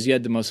mean, Naz, you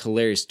had the most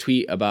hilarious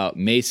tweet about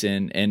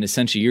Mason, and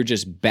essentially you're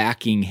just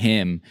backing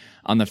him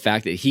on the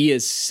fact that he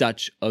is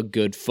such a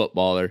good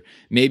footballer.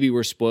 Maybe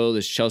we're spoiled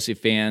as Chelsea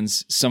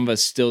fans. Some of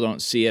us still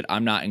don't see it.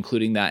 I'm not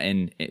including that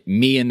in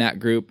me in that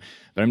group,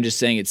 but I'm just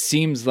saying it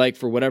seems like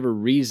for whatever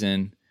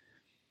reason,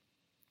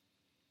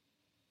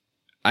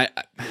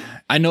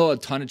 I know a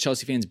ton of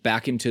Chelsea fans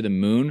back him to the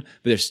moon,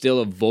 but there's still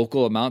a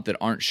vocal amount that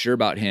aren't sure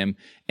about him,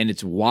 and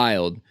it's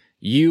wild.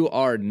 You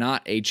are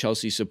not a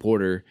Chelsea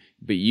supporter,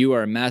 but you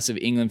are a massive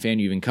England fan.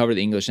 You even cover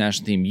the English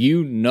national team.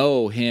 You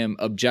know him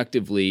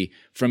objectively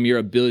from your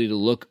ability to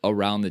look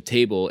around the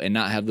table and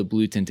not have the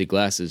blue-tinted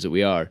glasses that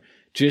we are.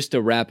 Just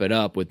to wrap it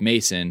up with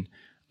Mason,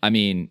 I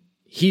mean,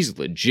 he's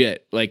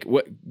legit. Like,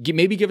 what?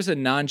 Maybe give us a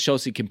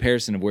non-Chelsea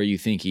comparison of where you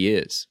think he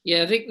is.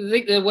 Yeah, I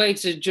think the way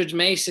to judge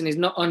Mason is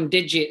not on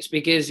digits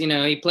because,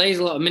 he plays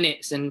a lot of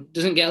minutes and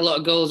doesn't get a lot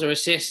of goals or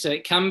assists. So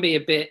it can be a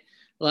bit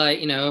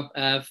like,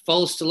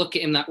 false to look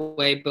at him that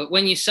way. But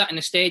when you're sat in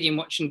a stadium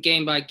watching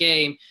game by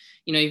game,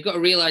 you've got to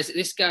realize that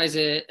this guy's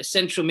a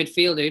central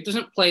midfielder who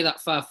doesn't play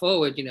that far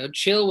forward.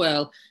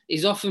 Chilwell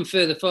is often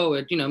further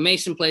forward.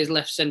 Mason plays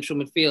left central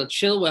midfield.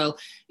 Chilwell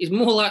is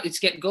more likely to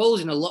get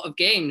goals in a lot of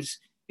games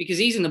because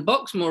he's in the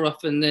box more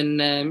often than,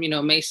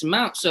 Mason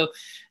Mount. So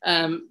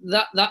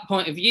that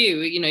point of view,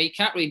 you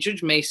can't really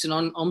judge Mason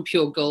on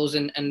pure goals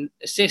and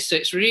assists. So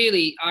it's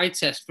really eye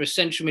test for a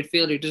central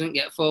midfielder who doesn't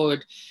get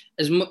forward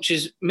as much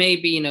as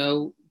maybe,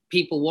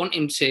 people want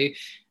him to.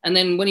 And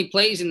then when he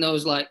plays in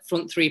those like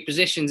front three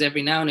positions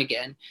every now and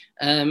again,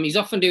 he's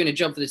often doing a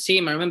job for the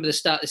team. I remember the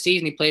start of the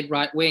season, he played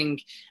right wing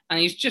and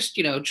he's just,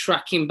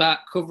 tracking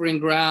back, covering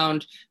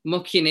ground,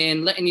 mucking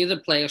in, letting the other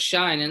players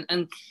shine.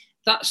 And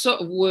that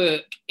sort of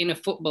work in a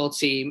football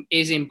team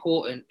is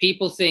important.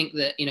 People think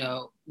that,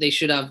 they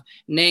should have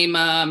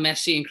Neymar,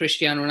 Messi and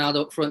Cristiano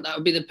Ronaldo up front. That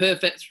would be the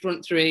perfect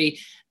front three.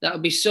 That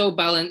would be so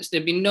balanced.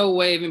 There'd be no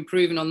way of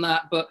improving on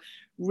that. But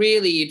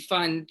really, you'd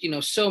find,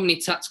 so many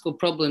tactical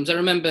problems. I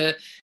remember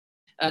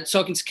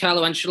talking to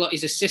Carlo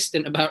Ancelotti's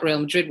assistant about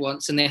Real Madrid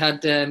once, and they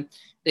had a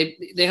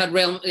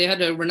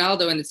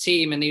Ronaldo in the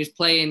team, and he was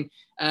playing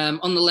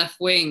on the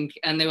left wing,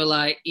 and they were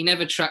like, he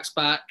never tracks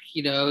back,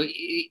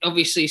 he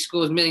obviously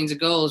scores millions of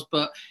goals,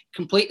 but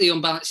completely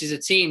unbalances a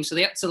team. So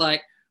they had to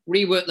like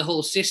rework the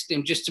whole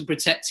system just to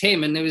protect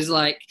him. And there was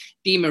like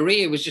Di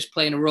Maria was just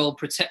playing a role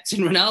protecting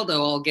Ronaldo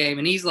all game,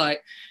 and he's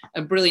like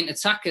a brilliant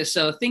attacker.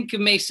 So think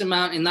of Mason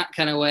Mount in that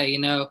kind of way.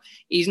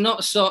 He's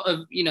not sort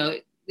of,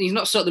 he's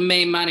not sort of the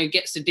main man who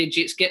gets the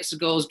digits, gets the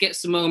goals,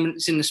 gets the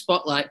moments in the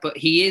spotlight, but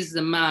he is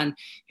the man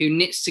who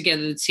knits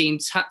together the team,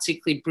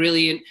 tactically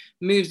brilliant,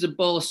 moves the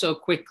ball so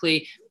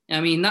quickly. I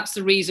mean, that's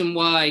the reason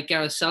why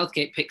Gareth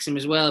Southgate picks him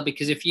as well,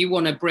 because if you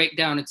want to break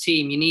down a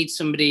team, you need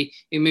somebody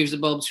who moves the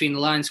ball between the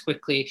lines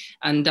quickly.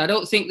 And I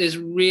don't think there's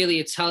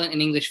really a talent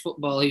in English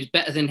football who's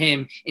better than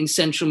him in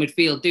central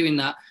midfield doing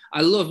that.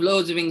 I love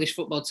loads of English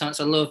football talents.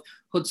 I love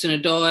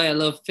Hudson-Odoi, I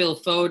love Phil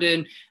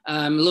Foden,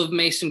 I love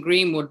Mason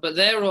Greenwood, but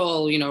they're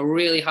all,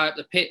 really high up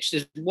the pitch.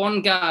 There's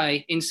one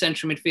guy in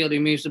central midfield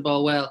who moves the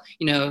ball well.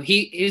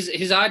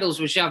 His idols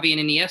were Xavi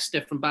and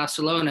Iniesta from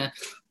Barcelona.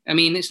 I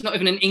mean, it's not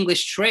even an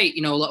English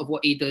trait, a lot of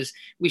what he does.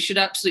 We should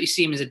absolutely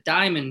see him as a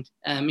diamond.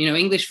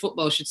 English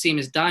football should see him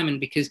as diamond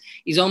because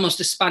he's almost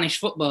a Spanish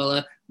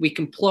footballer we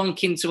can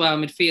plonk into our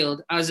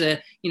midfield as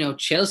a,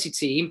 Chelsea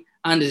team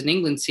and as an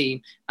England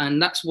team.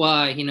 And that's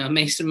why,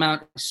 Mason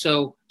Mount is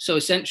so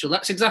essential.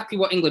 That's exactly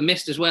what England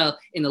missed as well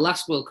in the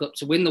last World Cup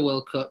to win the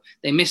World Cup.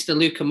 They missed the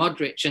Luka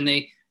Modric and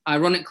they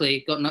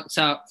ironically got knocked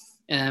out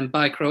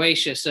by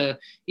Croatia. So,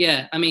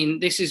 yeah, I mean,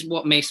 this is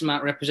what Mason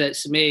Mount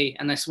represents to me,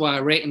 and that's why I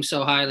rate him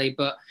so highly.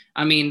 But,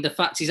 I mean, the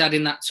fact he's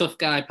adding that tough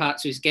guy part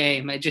to his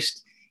game, it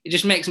just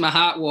makes my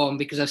heart warm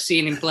because I've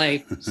seen him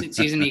play since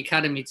he was in the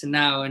academy to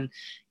now. And,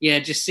 yeah,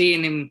 just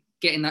seeing him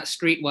getting that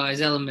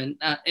streetwise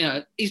element.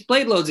 He's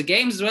played loads of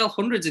games as well,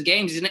 hundreds of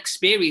games. He's an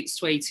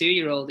experienced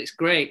 22-year-old. It's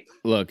great.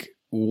 Look,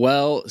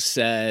 well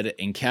said.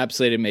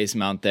 Encapsulated Mason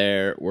Mount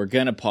there. We're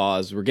going to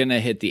pause. We're going to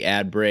hit the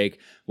ad break.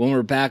 When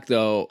we're back,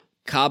 though,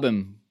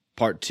 Cobham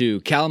Part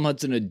 2, Callum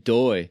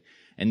Hudson-Odoi,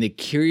 and the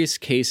curious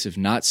case of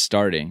not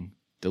starting,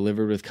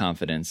 delivered with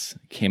confidence,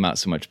 came out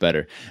so much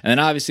better. And then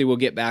obviously we'll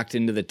get back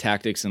into the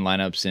tactics and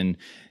lineups. And,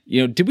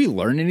 did we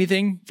learn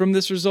anything from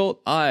this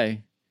result?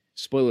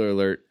 Spoiler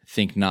alert,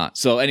 think not.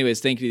 So anyways,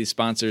 thank you to the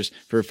sponsors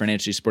for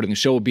financially supporting the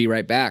show. We'll be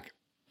right back.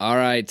 All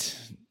right,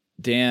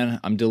 Dan,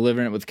 I'm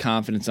delivering it with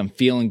confidence. I'm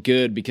feeling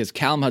good because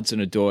Callum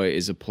Hudson-Odoi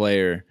is a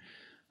player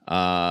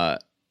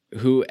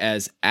who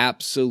has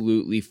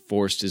absolutely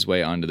forced his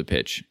way onto the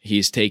pitch.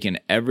 He's taken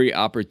every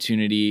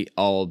opportunity,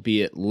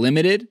 albeit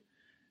limited,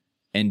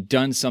 and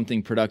done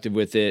something productive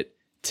with it.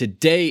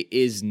 Today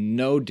is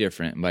no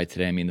different. And by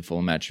today, I mean the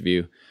full match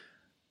review.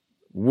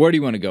 Where do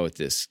you want to go with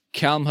this?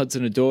 Callum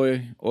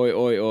Hudson-Odoi, oi,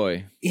 oi,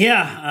 oi.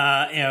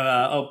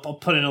 Yeah, I'll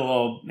put in a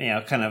little,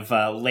 kind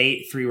of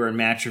late 3-word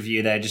match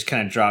review that I just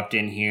kind of dropped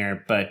in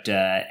here. But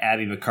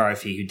Abby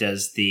McCarthy, who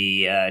does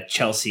the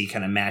Chelsea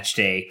kind of match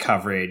day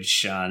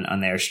coverage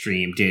on their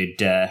stream,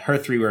 did her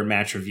 3-word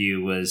match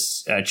review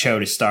was Cho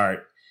to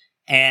start.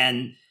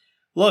 And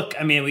look,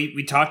 I mean,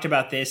 we talked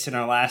about this in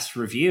our last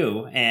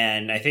review,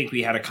 and I think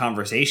we had a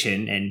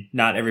conversation, and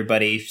not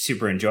everybody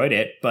super enjoyed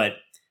it, but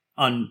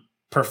on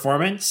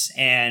performance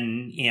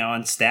and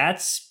on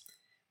stats,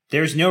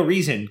 there's no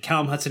reason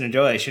Callum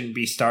Hudson-Odoi shouldn't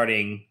be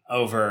starting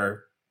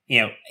over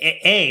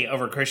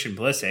over Christian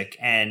Pulisic,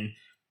 and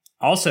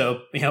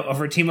also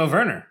over Timo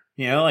Werner.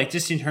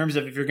 Just in terms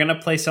of if you're going to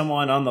play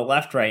someone on the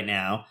left right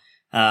now,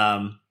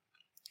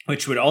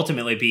 which would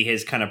ultimately be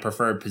his kind of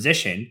preferred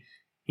position,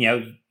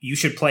 you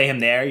should play him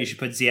there. You should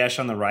put Ziyech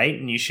on the right,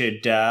 and you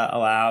should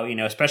allow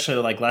especially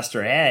like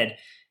Leicester ahead,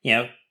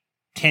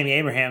 Tammy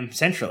Abraham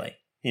centrally.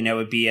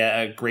 Would be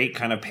a great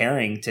kind of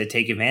pairing to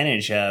take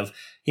advantage of,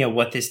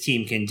 what this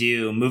team can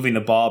do, moving the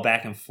ball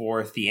back and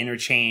forth, the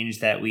interchange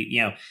that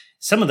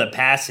some of the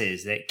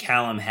passes that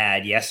Callum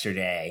had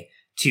yesterday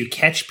to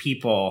catch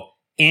people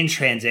in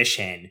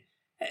transition,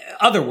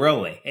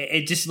 otherworldly.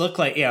 It just looked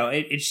like,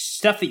 it's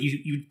stuff that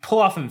you pull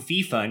off in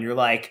FIFA and you're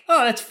like,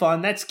 oh, that's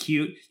fun. That's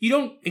cute. You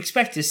don't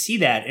expect to see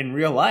that in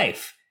real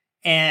life.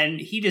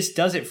 And he just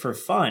does it for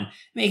fun.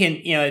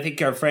 Making, I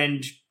think our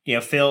friend,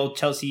 Phil,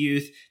 Chelsea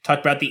Youth,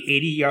 talked about the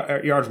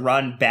 80-yard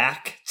run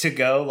back to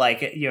go,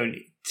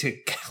 to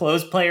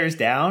close players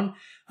down.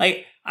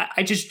 I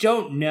just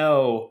don't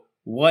know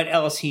what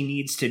else he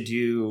needs to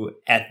do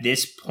at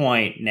this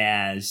point,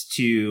 Naz,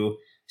 to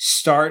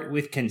start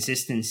with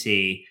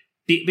consistency.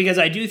 Because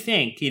I do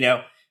think,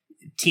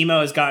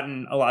 Timo has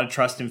gotten a lot of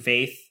trust and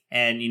faith,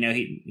 and,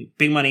 he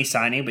big money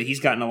signing, but he's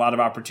gotten a lot of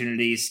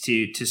opportunities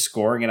to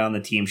score and get on the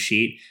team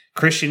sheet.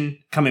 Christian,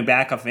 coming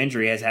back off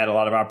injury, has had a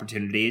lot of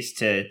opportunities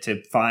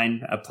to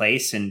find a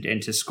place and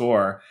to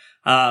score.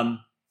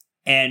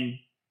 And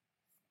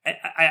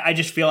I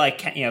just feel like,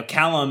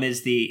 Callum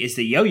is the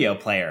yo-yo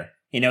player.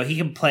 He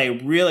can play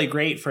really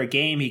great for a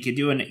game. He could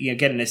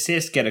get an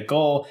assist, get a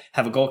goal,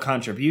 have a goal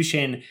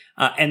contribution,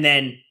 and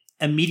then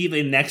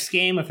immediately the next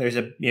game, if there's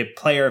a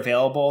player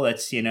available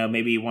that's,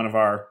 maybe one of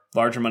our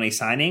larger money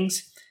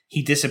signings,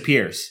 he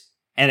disappears.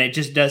 And it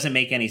just doesn't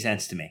make any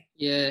sense to me.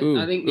 Yeah,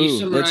 I think you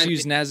summarized. Let's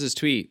use Naz's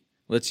tweet.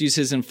 Let's use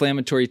his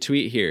inflammatory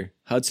tweet here.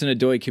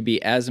 Hudson-Odoi could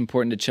be as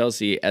important to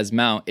Chelsea as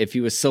Mount if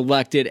he was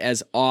selected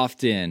as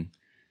often.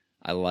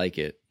 I like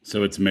it.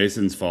 So it's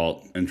Mason's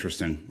fault.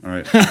 Interesting. All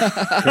right.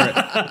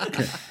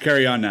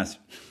 Carry on, Naz.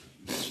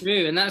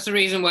 True, and that's the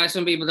reason why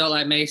some people don't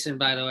like Mason,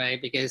 by the way,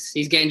 because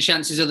he's getting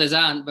chances others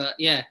aren't. But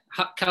yeah,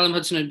 Callum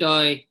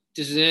Hudson-Odoi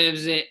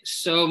deserves it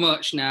so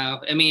much now.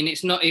 I mean,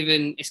 it's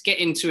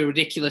getting to a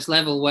ridiculous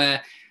level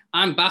where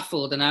I'm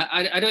baffled, and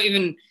I don't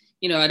even,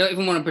 I don't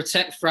even want to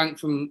protect Frank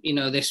from,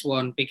 this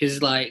one,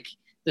 because like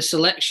the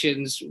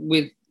selections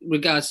with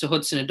regards to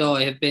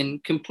Hudson-Odoi have been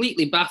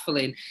completely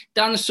baffling.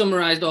 Dan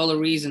summarised all the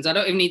reasons. I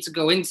don't even need to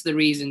go into the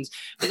reasons,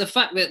 but the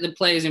fact that the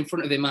players in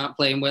front of him aren't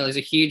playing well is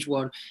a huge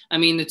one. I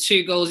mean, the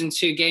 2 goals in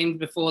 2 games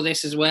before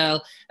this as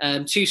well,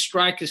 2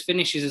 strikers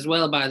finishes as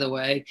well, by the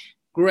way.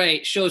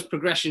 Great, shows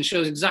progression,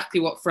 shows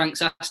exactly what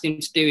Frank's asked him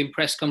to do in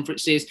press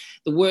conferences.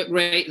 The work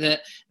rate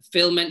that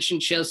Phil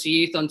mentioned, Chelsea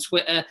Youth on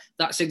Twitter,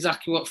 that's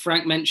exactly what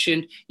Frank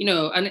mentioned.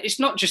 And it's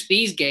not just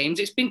these games,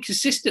 it's been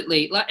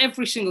consistently, like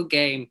every single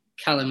game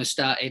Callum has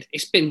started.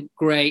 It's been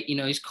great.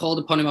 He's called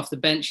upon him off the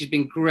bench. He's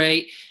been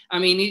great. I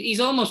mean, he's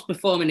almost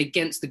performing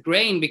against the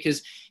grain,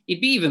 because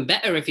he'd be even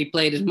better if he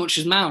played as much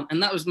as Mount.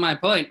 And that was my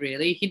point,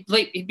 really. He'd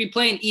be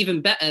playing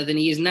even better than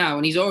he is now.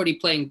 And he's already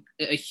playing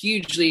at a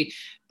hugely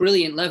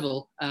brilliant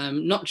level,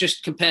 not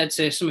just compared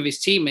to some of his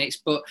teammates,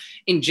 but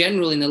in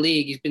general in the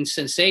league, he's been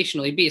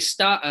sensational. He'd be a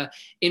starter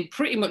in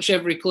pretty much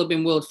every club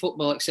in world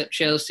football except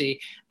Chelsea.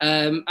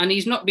 And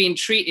he's not being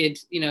treated,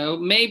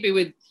 maybe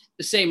with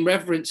the same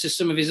reverence as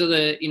some of his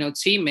other,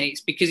 teammates,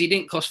 because he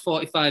didn't cost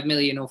 45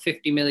 million or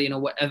 50 million or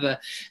whatever.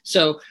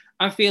 So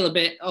I feel a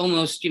bit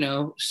almost,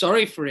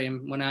 sorry for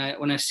him when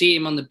I see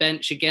him on the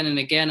bench again and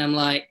again. I'm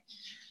like,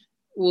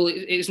 well,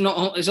 it's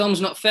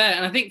almost not fair.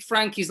 And I think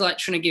Frank is like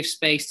trying to give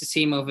space to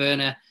Timo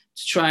Werner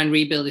to try and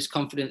rebuild his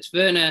confidence.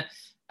 Werner,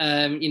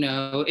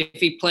 if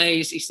he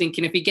plays, he's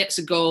thinking if he gets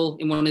a goal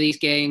in one of these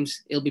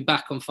games, he'll be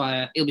back on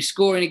fire. He'll be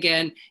scoring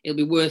again. It'll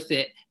be worth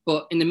it.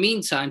 But in the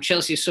meantime,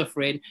 Chelsea is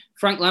suffering.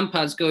 Frank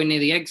Lampard's going near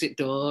the exit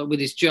door with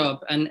his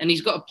job. And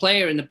he's got a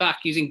player in the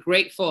back who's in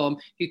great form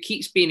who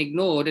keeps being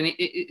ignored. And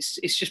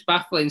it's just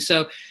baffling.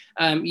 So,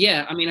 I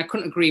mean, I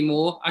couldn't agree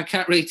more. I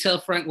can't really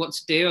tell Frank what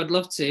to do. I'd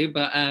love to,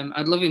 but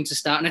I'd love him to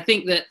start. And I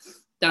think that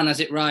Dan has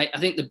it right. I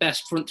think the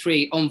best front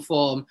 3 on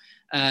form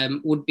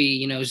would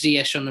be,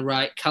 Ziyech on the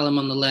right, Callum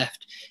on the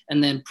left,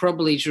 and then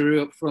probably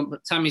Giroud up front,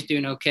 but Tammy's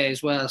doing okay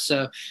as well.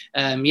 So,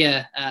 I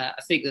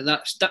think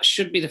that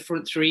should be the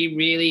front 3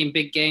 really in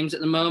big games at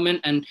the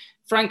moment. And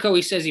Frank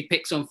always says he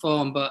picks on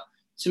form, but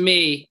to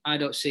me, I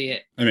don't see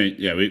it. I mean,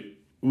 yeah,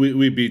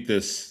 we beat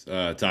this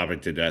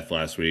topic to death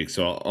last week.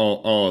 So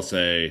all I'll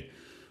say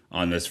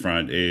on this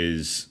front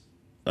is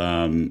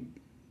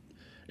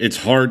it's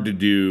hard to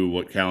do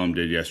what Callum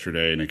did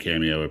yesterday in a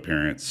cameo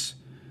appearance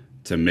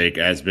to make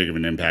as big of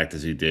an impact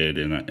as he did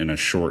in a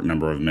short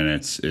number of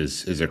minutes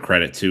is a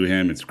credit to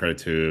him. It's a credit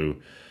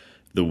to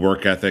the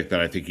work ethic that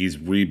I think he's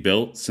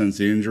rebuilt since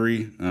the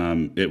injury.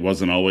 It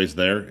wasn't always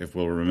there, if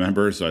we'll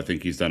remember. So I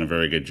think he's done a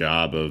very good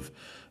job of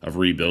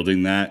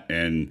rebuilding that.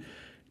 And,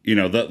 you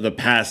know, the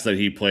pass that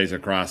he plays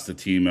across to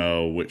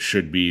Timo, which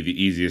should be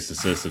the easiest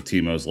assist of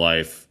Timo's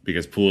life,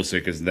 because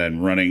Pulisic is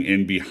then running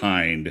in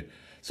behind.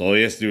 So all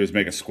he has to do is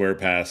make a square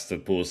pass to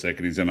Pulisic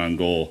and he's in on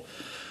goal.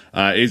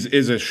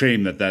 Is a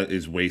shame that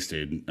is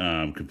wasted,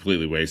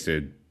 completely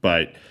wasted.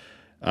 But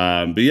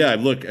yeah,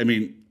 look, I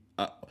mean,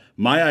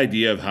 my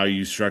idea of how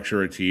you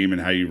structure a team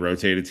and how you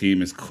rotate a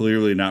team is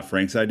clearly not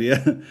Frank's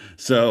idea.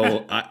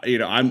 So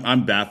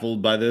I'm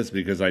baffled by this,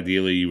 because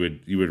ideally you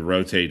would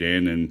rotate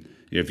in, and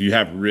if you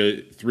have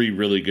three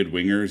really good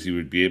wingers, you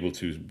would be able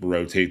to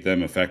rotate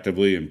them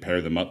effectively and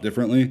pair them up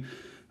differently,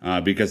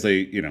 because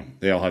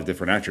they all have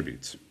different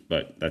attributes.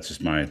 But that's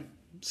just my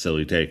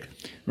silly take.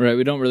 Right.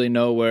 We don't really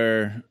know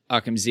where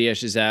Hakim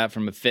Ziyech is at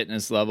from a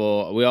fitness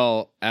level. We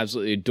all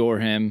absolutely adore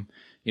him.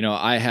 You know,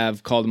 I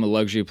have called him a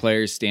luxury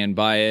player, stand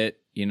by it.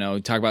 You know,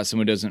 talk about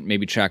someone who doesn't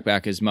maybe track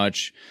back as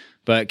much.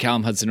 But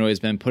Callum Hudson-Odoi has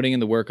been putting in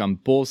the work on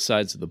both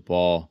sides of the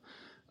ball.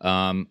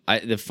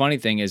 The funny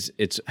thing is,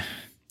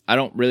 I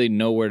don't really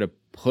know where to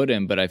put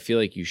him, but I feel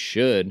like you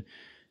should,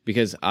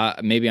 because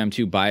maybe I'm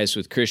too biased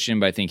with Christian,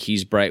 but I think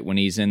he's bright when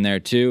he's in there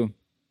too.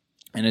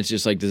 And it's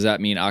just like, does that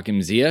mean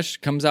Hakim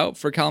Ziyech comes out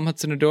for Callum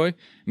Hudson-Odoi? I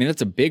mean,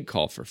 that's a big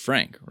call for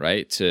Frank,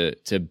 right?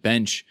 To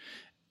bench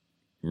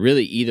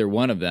really either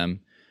one of them.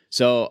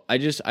 So I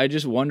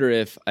just wonder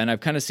if, and I've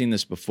kind of seen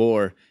this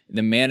before,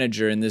 the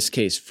manager, in this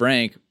case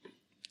Frank,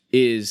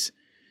 is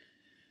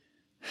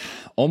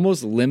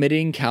almost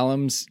limiting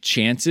Callum's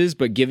chances,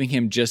 but giving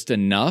him just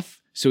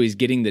enough so he's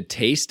getting the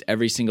taste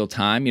every single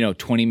time,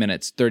 20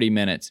 minutes, 30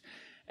 minutes.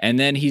 And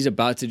then he's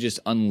about to just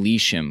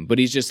unleash him, but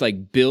he's just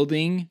like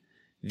building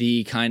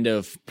the kind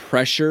of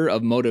pressure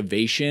of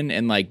motivation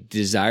and like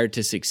desire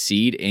to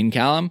succeed in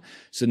Callum.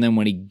 So then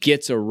when he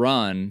gets a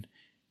run,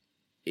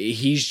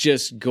 he's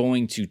just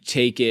going to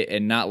take it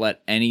and not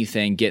let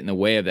anything get in the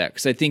way of that.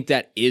 Because I think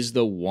that is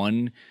the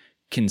one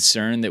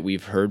concern that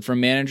we've heard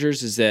from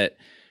managers, is that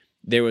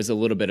there was a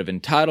little bit of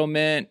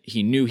entitlement.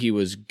 He knew he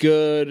was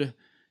good.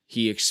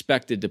 He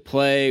expected to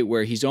play,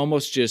 where he's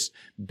almost just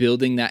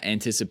building that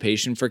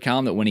anticipation for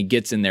Callum that when he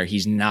gets in there,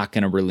 he's not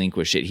going to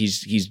relinquish it.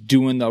 He's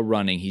doing the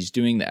running. He's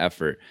doing the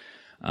effort.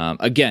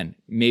 Again,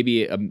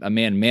 maybe a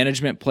man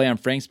management play on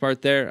Frank's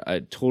part there.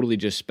 Totally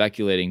just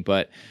speculating,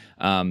 but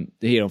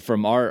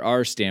from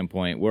our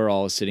standpoint, we're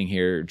all sitting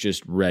here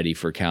just ready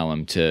for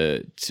Callum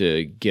to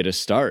get a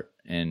start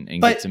and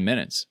get some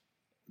minutes.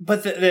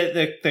 But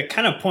the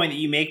kind of point that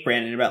you make,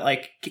 Brandon, about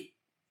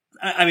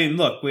I mean,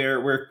 look,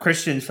 we're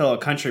Christian's fellow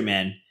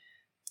countrymen.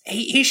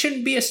 He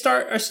shouldn't be a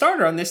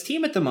starter on this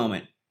team at the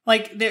moment.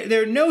 Like,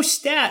 there no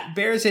stat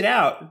bears it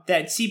out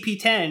that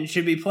CP10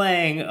 should be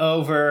playing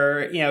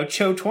over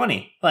Cho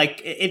 20. Like,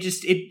 it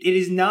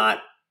is not.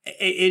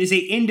 It is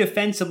a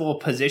indefensible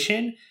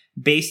position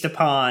based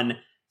upon,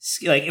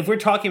 like, if we're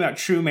talking about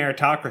true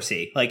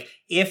meritocracy. Like,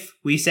 if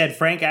we said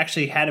Frank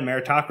actually had a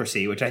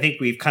meritocracy, which I think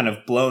we've kind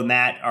of blown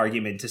that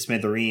argument to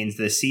smithereens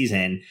this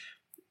season,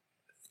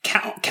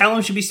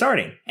 Callum should be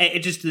starting. It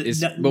just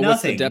but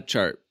what's the depth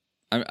chart?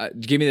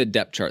 Give me the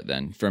depth chart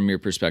then, from your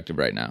perspective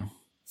right now.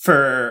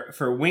 For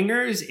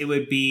wingers, it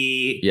would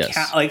be yes.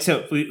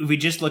 So if we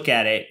just look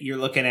at it, you're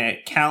looking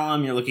at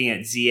Callum, you're looking at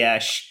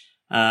Ziyech,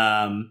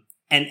 and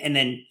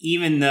then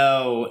even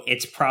though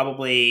it's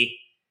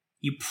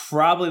you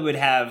probably would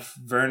have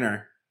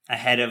Werner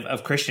ahead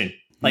of Christian.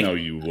 Like, no,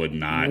 you would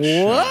not.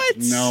 What?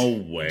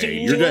 No way.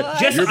 You're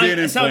being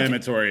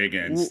inflammatory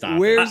again. Stop.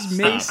 Where's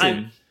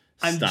Mason?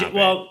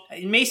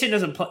 Mason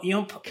doesn't play.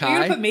 You're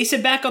gonna put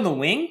Mason back on the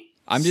wing?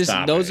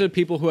 Those are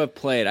people who have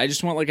played. I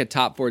just want like a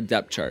top 4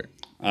 depth chart.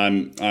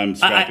 I'm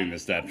scrapping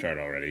this depth chart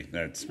already.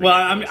 That's ridiculous.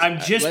 Well, I'm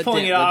just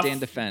pulling it off. Let Dan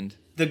defend.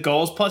 The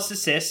goals plus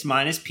assists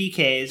minus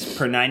PKs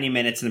per 90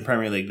 minutes in the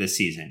Premier League this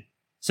season.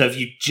 So if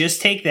you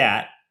just take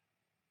that,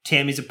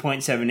 Tammy's a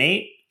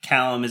 0.78,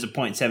 Callum is a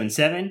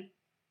 0.77,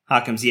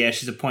 Hakim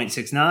Ziyech is a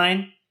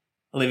 0.69,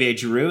 Olivier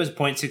Giroud is a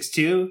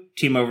 0.62,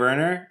 Timo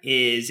Werner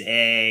is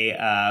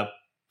a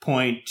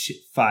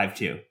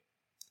 0.52.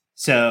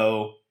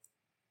 So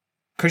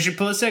Christian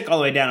Pulisic all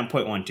the way down to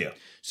 0.12.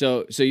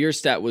 So your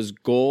stat was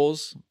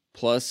goals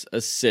plus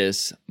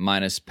assists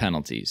minus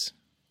penalties.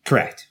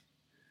 Correct.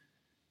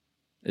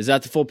 Is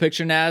that the full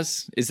picture,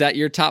 Naz? Is that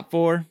your top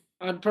 4?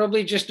 I'd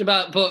probably just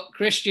about put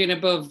Christian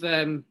above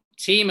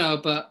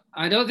Timo, but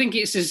I don't think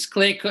it's as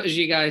clear-cut as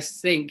you guys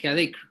think. I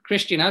think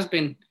Christian has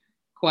been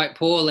quite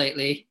poor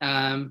lately.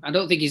 I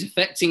don't think he's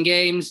affecting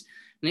games,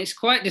 and it's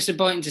quite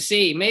disappointing to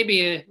see.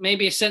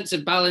 Maybe a sense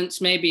of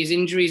balance, maybe his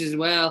injuries as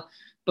well.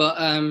 But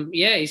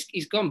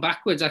he's gone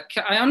backwards. I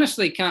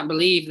honestly can't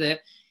believe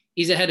that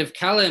he's ahead of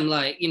Callum.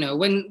 Like, you know,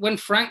 when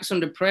Frank's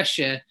under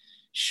pressure,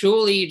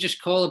 surely you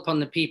just call upon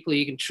the people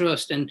you can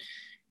trust. And,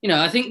 you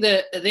know, I think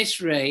that at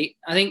this rate,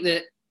 I think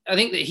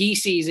that he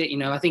sees it. You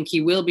know, I think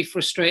he will be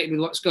frustrated with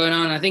what's going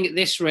on. I think at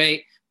this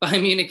rate,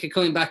 Bayern Munich are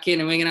coming back in,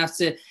 and we're going to have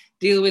to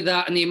deal with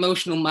that and the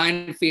emotional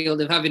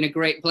minefield of having a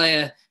great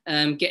player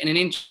getting an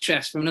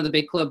interest from another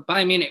big club.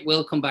 Bayern Munich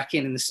will come back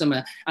in the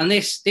summer. And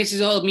this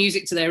is all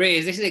music to their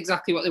ears. This is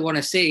exactly what they want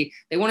to see.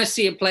 They want to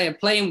see a player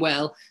playing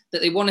well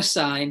that they want to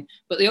sign,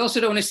 but they also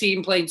don't want to see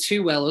him playing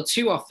too well or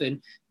too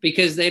often,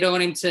 because they don't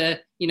want him to,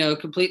 you know,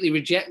 completely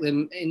reject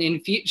them in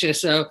future.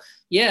 So,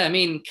 yeah, I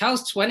mean,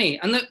 Cal's 20.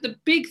 And the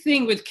big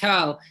thing with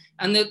Cal,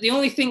 and the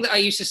only thing that I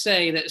used to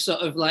say that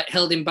sort of like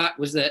held him back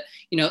was that,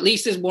 you know, at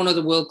least there's one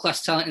other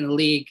world-class talent in the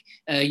league,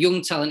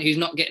 young talent who's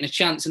not getting a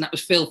chance, and that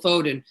was Phil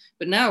Foden.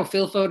 But now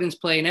Phil Foden's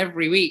playing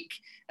every week.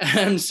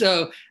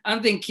 So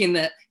I'm thinking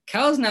that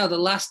Cal's now the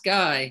last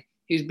guy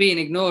who's being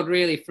ignored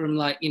really from,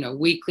 like, you know,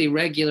 weekly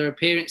regular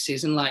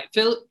appearances. And like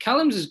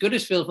Callum's as good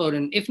as Phil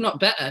Foden, if not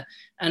better.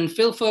 And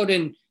Phil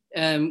Foden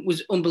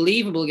was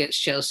unbelievable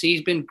against Chelsea.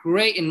 He's been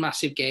great in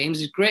massive games.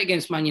 He's great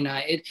against Man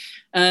United.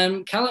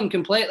 Callum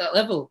can play at that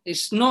level.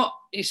 It's not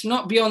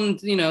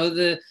beyond, you know,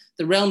 the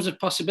realms of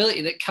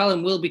possibility that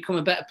Callum will become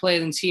a better player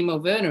than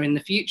Timo Werner in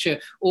the future,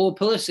 or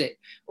Pulisic,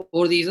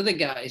 or these other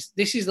guys.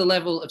 This is the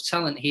level of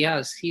talent he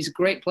has. He's a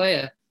great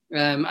player.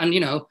 And, you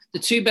know, the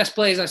two best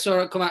players I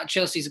saw come out of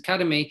Chelsea's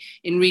academy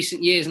in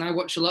recent years, and I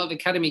watched a lot of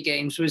academy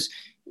games, was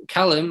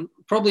Callum,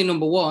 probably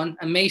number one,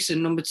 and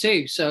Mason, number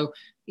two. So,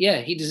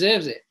 yeah, he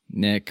deserves it.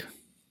 Nick,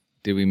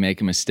 did we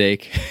make a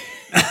mistake?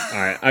 All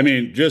right. I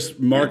mean, just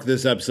mark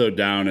this episode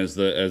down as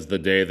the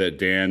day that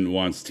Dan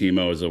wants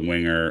Timo as a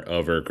winger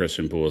over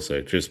Christian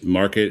Pulisic. Just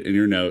mark it in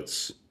your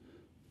notes,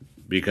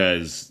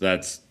 because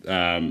that's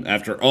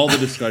after all the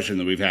discussion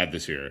that we've had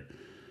this year,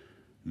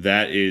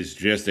 that is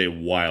just a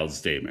wild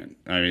statement.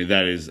 I mean,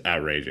 that is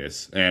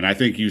outrageous. And I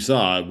think you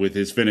saw with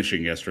his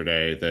finishing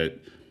yesterday that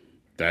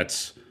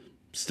that's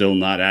still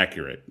not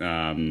accurate.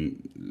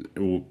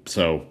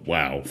 So,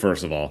 wow,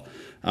 first of all.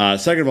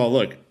 Second of all,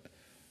 look,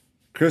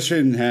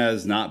 Christian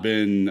has not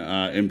been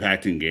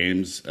impacting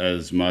games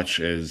as much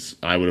as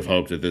I would have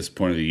hoped at this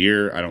point of the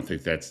year. I don't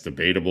think that's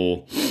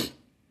debatable.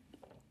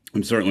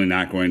 I'm certainly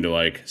not going to,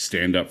 like,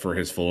 stand up for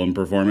his Fulham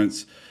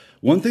performance.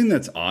 One thing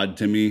that's odd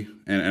to me,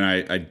 and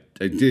I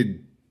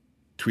did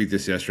tweet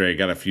this yesterday, I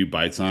got a few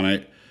bites on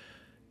it.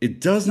 It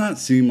does not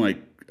seem like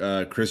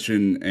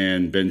Christian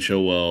and Ben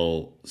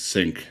Chilwell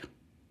sync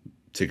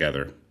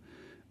together.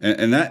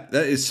 And that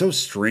is so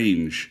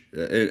strange.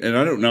 And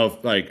I don't know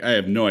if, like, I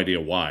have no idea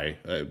why.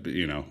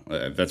 You know,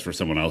 that's for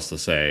someone else to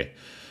say,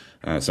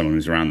 someone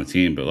who's around the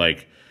team. But,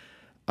 like,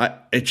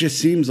 it just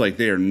seems like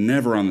they are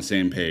never on the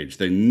same page.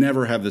 They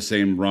never have the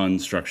same run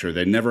structure.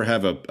 They never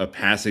have a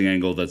passing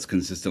angle that's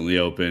consistently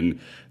open.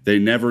 They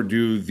never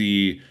do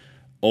the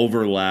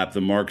overlap,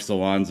 the Marcus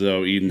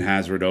Alonso, Eden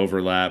Hazard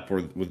overlap,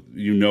 or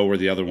you know where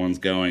the other one's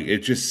going. It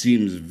just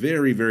seems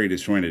very, very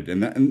disjointed.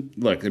 And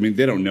look, I mean,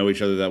 they don't know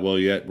each other that well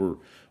yet. We're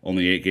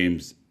only 8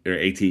 games or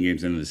 18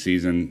 games into the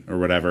season or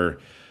whatever.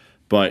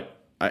 But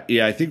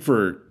I think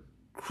for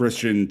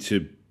Christian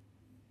to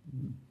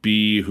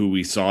be who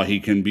we saw he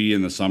can be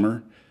in the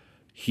summer,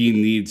 he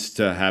needs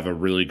to have a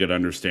really good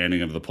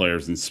understanding of the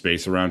players in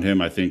space around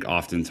him. I think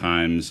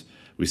oftentimes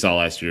we saw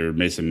last year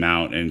Mason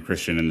Mount and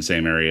Christian in the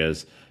same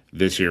areas.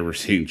 This year we're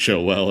seeing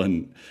Chilwell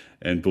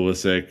and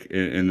Pulisic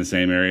in the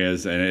same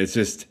areas, and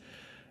it's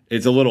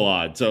a little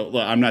odd. So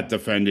look, I'm not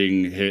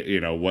defending, you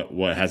know,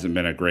 what hasn't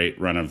been a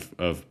great run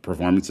of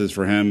performances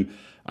for him.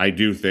 I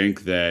do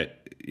think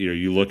that, you know,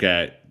 you look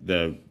at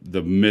the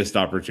missed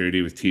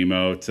opportunity with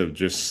Timo to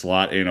just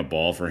slot in a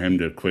ball for him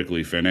to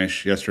quickly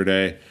finish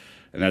yesterday,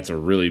 and that's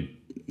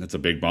a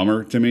big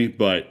bummer to me.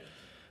 But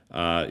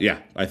yeah,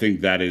 I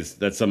think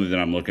that's something that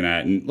I'm looking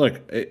at. And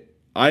look,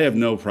 I have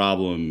no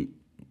problem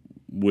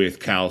with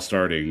Cal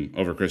starting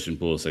over Christian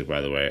Pulisic,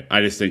 by the way. I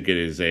just think it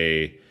is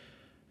a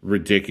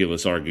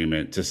ridiculous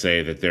argument to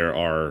say that there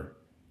are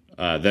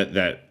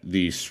that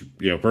the,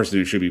 you know, person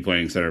who should be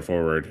playing center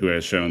forward, who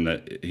has shown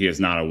that he is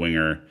not a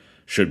winger,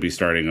 should be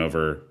starting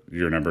over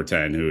your number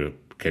 10, who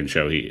can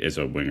show he is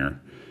a winger.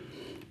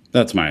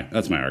 That's my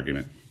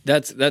argument.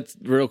 That's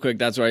real quick.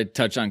 That's where I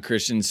touch on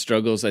Christian's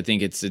struggles. I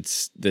think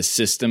it's the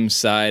system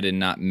side and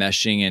not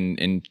meshing,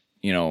 and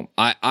you know,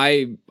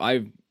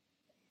 I've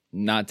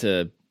not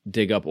to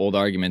dig up old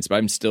arguments, but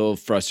I'm still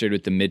frustrated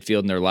with the midfield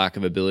and their lack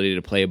of ability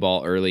to play a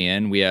ball early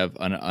in. We have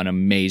an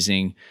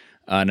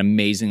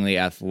amazingly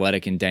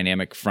athletic and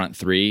dynamic front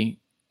three,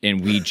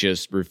 and we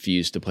just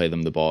refuse to play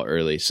them the ball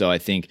early. So I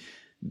think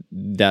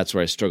that's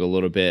where I struggle a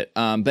little bit.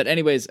 But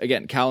anyways,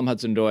 again, Callum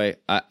Hudson-Odoi,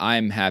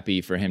 I'm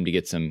happy for him to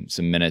get some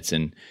minutes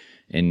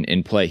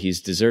and play.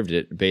 He's deserved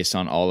it based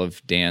on all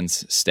of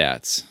Dan's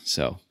stats.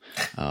 So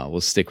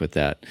we'll stick with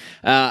that.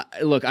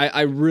 Look,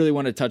 I really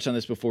want to touch on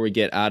this before we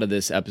get out of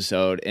this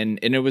episode. And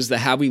it was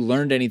have we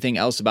learned anything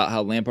else about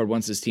how Lampard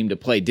wants his team to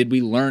play? Did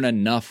we learn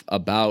enough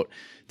about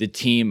the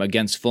team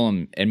against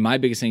Fulham? And my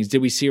biggest thing is,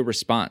 did we see a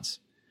response?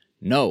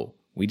 No,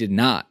 we did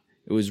not.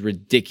 It was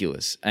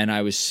ridiculous. And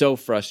I was so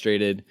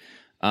frustrated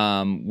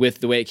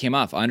with the way it came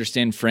off. I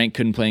understand Frank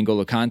couldn't play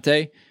N'Golo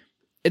Kante.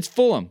 It's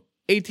Fulham,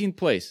 18th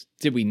place.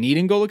 Did we need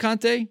N'Golo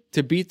Kante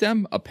to beat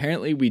them?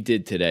 Apparently we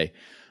did today.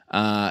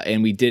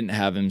 And we didn't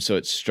have him, so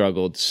it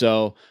struggled.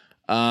 So,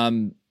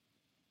 on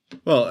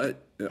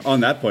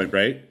that point,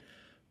 right?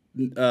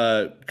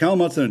 Callum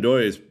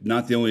Hudson-Odoi is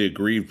not the only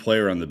aggrieved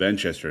player on the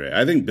bench yesterday.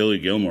 I think Billy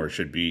Gilmore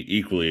should be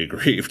equally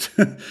aggrieved.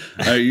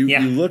 You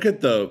look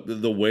at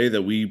the way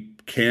that we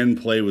can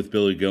play with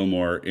Billy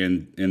Gilmore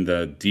in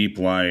the deep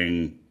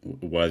lying,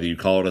 whether you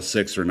call it a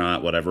 6 or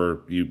not,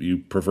 whatever you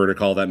prefer to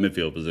call that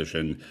midfield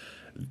position.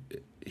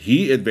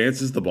 He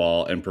advances the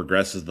ball and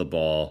progresses the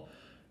ball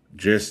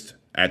just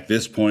at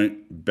this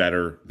point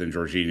better than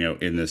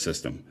Jorginho in this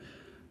system.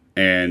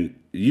 And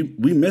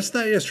we missed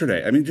that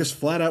yesterday. I mean, just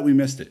flat out, we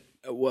missed it.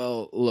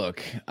 Well,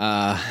 look,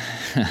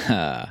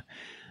 as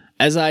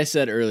I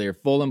said earlier,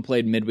 Fulham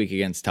played midweek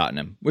against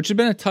Tottenham, which had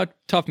been a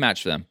tough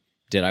match for them.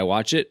 Did I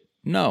watch it?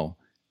 No.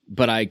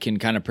 But I can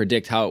kind of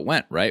predict how it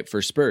went, right,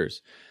 for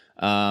Spurs.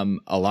 A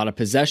lot of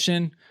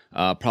possession,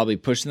 probably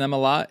pushing them a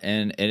lot,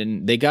 and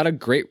they got a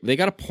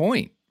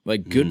point.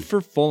 Like, good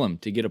for Fulham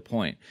to get a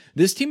point.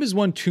 This team has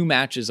won 2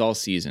 matches all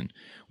season.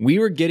 We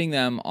were getting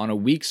them on a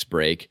week's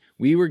break.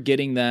 We were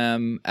getting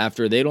them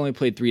after they'd only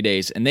played 3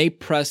 days, and they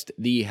pressed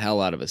the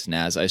hell out of us,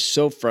 Naz. I was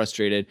so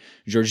frustrated.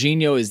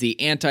 Jorginho is the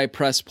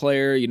anti-press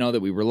player,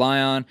 that we rely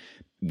on.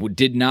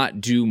 Did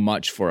not do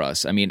much for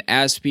us. I mean,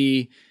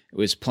 Aspie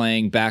was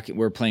playing back.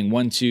 We're playing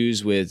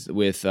 1-2s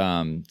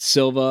with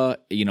Silva,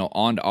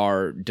 on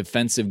our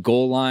defensive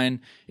goal line.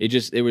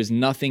 There was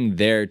nothing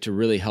there to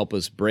really help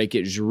us break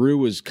it. Giroud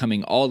was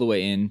coming all the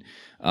way in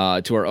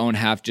to our own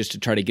half just to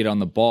try to get on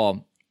the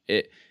ball.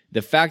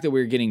 The fact that we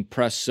were getting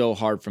pressed so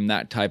hard from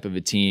that type of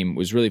a team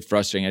was really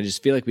frustrating. I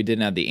just feel like we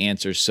didn't have the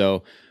answers.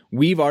 So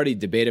we've already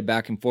debated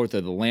back and forth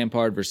of the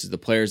Lampard versus the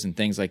players and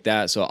things like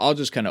that. So I'll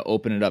just kind of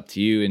open it up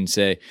to you and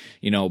say,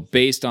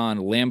 based on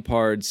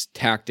Lampard's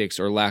tactics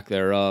or lack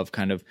thereof,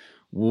 kind of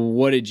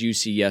what did you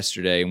see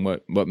yesterday and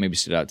what maybe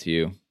stood out to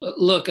you?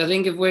 Look, I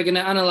think if we're going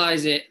to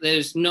analyze it,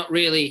 there's not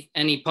really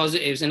any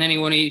positives, and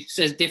anyone who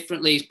says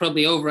differently is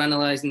probably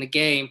overanalyzing the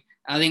game.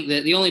 I think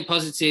that the only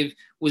positive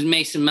was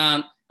Mason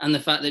Mount and the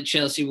fact that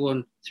Chelsea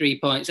won 3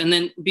 points. And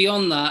then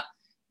beyond that,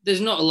 there's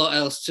not a lot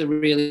else to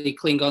really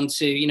cling on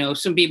to.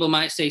 Some people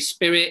might say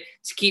spirit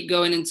to keep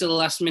going until the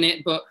last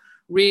minute, but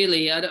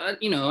really,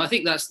 I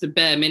think that's the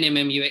bare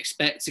minimum you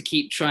expect to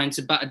keep trying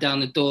to batter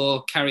down the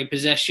door, carry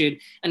possession.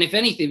 And if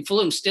anything,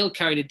 Fulham still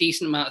carried a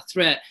decent amount of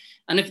threat.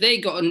 And if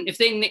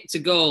they nicked a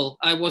goal,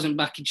 I wasn't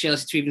backing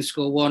Chelsea to even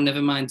score 1,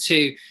 never mind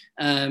 2.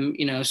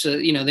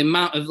 The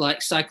amount of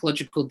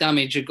psychological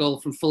damage a goal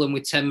from Fulham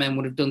with 10 men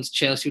would have done to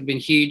Chelsea would have been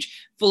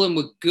huge. Fulham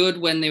were good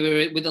when they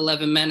were with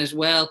 11 men as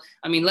well.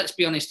 I mean, let's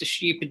be honest, a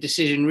stupid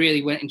decision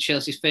really went in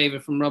Chelsea's favour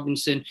from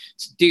Robinson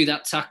to do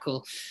that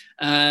tackle.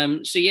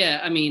 Some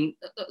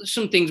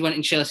things went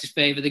in Chelsea's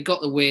favour. They got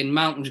the win.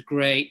 Mount was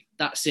great.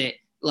 That's it.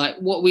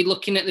 What are we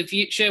looking at the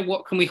future?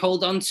 What can we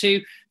hold on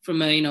to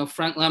from a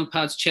Frank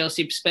Lampard's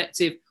Chelsea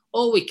perspective?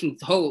 All we can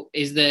hope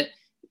is that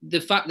the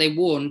fact they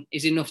won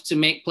is enough to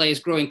make players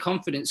grow in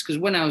confidence. Because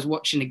when I was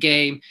watching the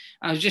game,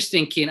 I was just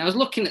thinking, I was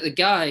looking at the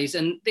guys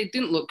and they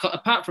didn't look,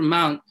 apart from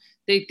Mount,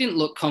 they didn't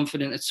look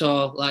confident at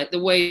all. Like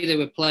the way they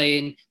were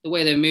playing, the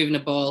way they were moving the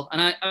ball.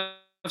 And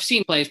I've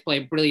seen players play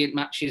brilliant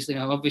matches,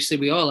 obviously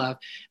we all have.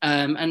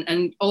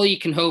 And all you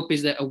can hope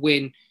is that a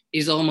win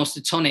is almost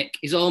a tonic,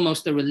 is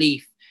almost a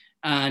relief.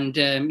 And,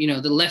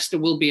 the Leicester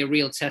will be a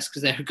real test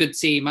because they're a good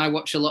team. I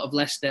watch a lot of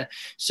Leicester.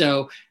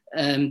 So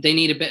they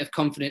need a bit of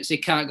confidence. They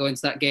can't go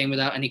into that game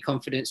without any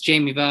confidence.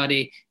 Jamie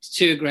Vardy is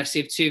too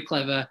aggressive, too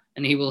clever,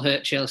 and he will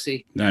hurt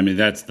Chelsea. I mean,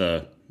 that's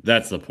the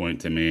point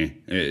to me.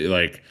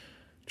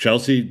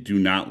 Chelsea do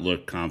not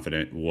look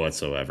confident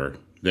whatsoever.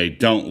 They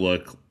don't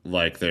look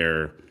like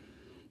they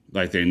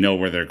know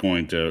where they're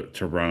going to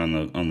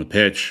run on the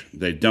pitch.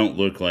 They don't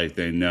look like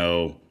they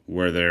know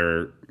where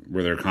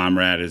their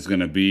comrade is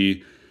going to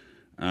be.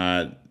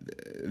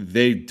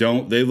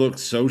 They look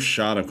so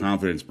shot of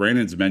confidence.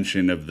 Brandon's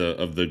mention of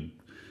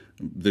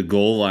the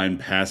goal line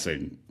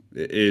passing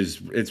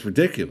it's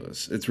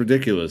ridiculous. It's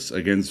ridiculous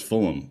against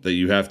Fulham that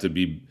you have to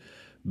be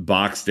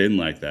boxed in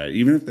like that,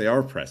 even if they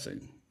are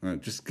pressing.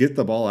 Just get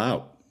the ball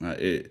out.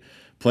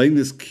 Playing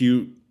this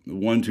cute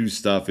 1-2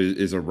 stuff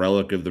is a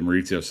relic of the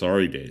Maurizio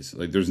Sarri days.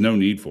 There's no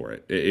need for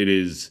it.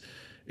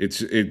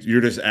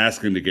 You're just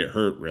asking to get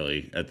hurt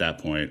really at that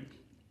point.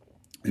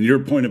 And your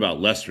point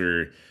about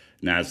Leicester,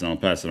 Naz, and I'll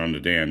pass it on to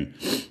Dan,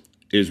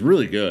 is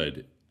really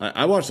good.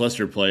 I watched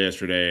Leicester play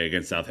yesterday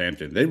against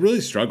Southampton. They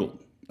really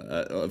struggled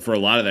for a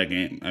lot of that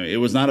game. I mean, it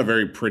was not a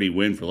very pretty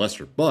win for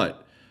Leicester,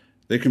 but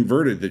they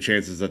converted the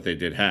chances that they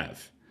did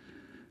have.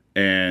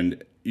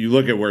 And you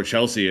look at where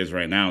Chelsea is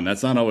right now, and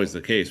that's not always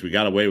the case. We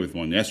got away with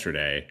one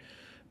yesterday,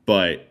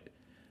 but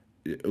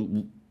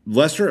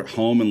Leicester at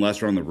home and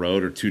Leicester on the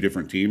road are two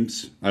different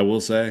teams, I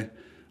will say.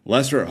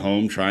 Leicester at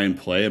home try and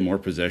play a more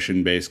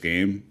possession-based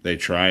game. They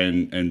try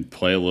and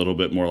play a little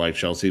bit more like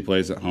Chelsea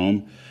plays at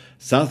home.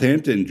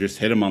 Southampton just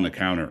hit them on the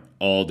counter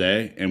all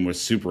day and was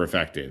super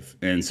effective.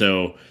 And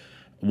so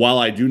while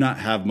I do not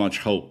have much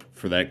hope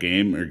for that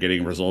game or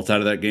getting results out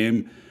of that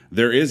game,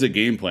 there is a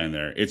game plan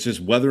there. It's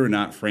just whether or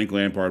not Frank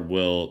Lampard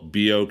will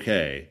be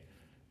okay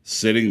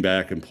sitting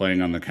back and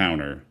playing on the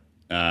counter,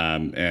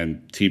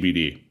 and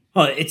TBD.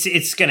 Well,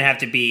 it's going to have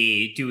to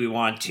be, do we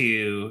want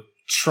to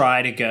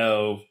try to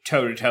go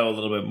toe-to-toe a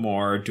little bit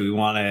more? Do we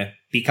want to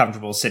be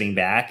comfortable sitting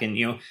back? And,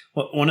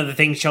 one of the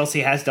things Chelsea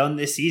has done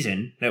this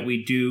season that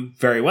we do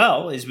very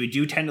well is we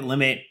do tend to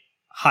limit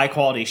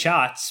high-quality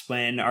shots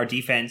when our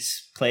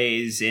defense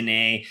plays in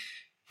a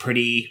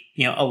pretty,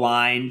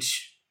 aligned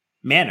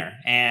manner.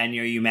 And,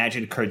 you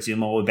imagine Kurt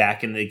Zuma will be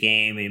back into the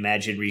game. You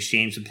imagine Reece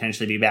James would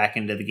potentially be back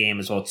into the game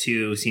as well,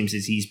 too. Seems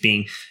as he's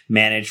being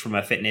managed from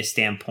a fitness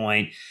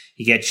standpoint.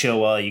 You get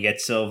Chilwell, you get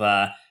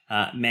Silva,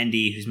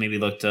 Mendy, who's maybe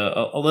looked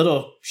a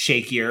little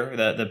shakier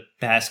the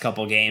past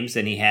couple games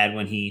than he had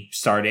when he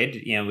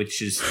started,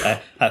 which is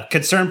a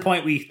concern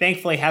point we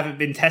thankfully haven't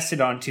been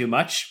tested on too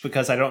much,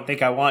 because I don't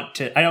think I want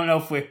to. I don't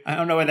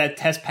know what that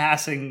test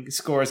passing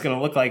score is going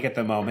to look like at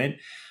the moment.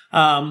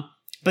 But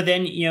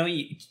then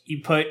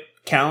you put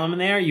Callum in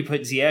there, you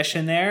put Ziyech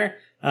in there,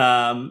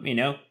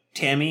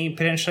 Tammy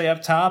potentially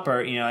up top,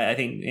 or I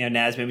think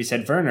Naz maybe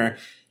said Werner.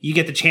 You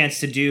get the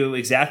chance to do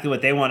exactly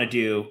what they want to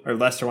do, or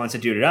Leicester wants to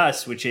do to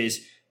us, which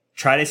is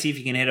try to see if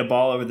you can hit a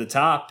ball over the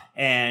top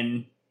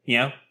and,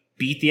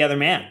 beat the other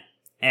man.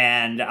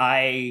 And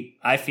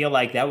I feel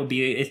like that would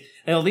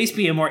it'll at least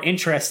be a more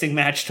interesting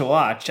match to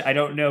watch. I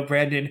don't know,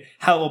 Brandon,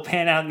 how it will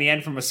pan out in the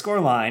end from a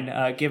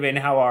scoreline, given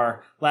how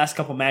our last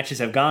couple matches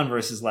have gone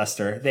versus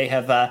Leicester. They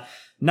have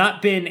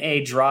not been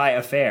a dry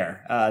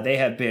affair. They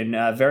have been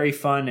very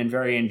fun and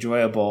very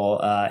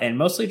enjoyable, and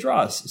mostly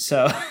draws.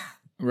 So,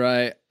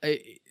 right.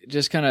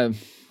 Just kind of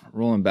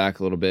rolling back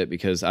a little bit,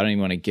 because I don't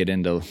even want to get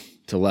into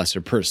Leicester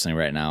personally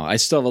right now. I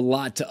still have a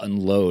lot to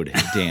unload,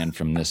 Dan,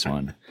 from this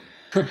one.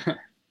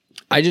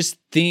 I just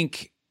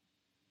think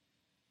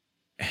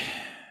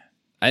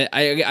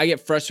I get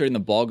frustrated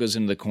when the ball goes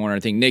into the corner. I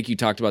think, Nick, you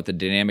talked about the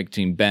dynamic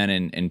between Ben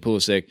and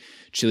Pulisic,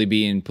 Chile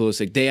B and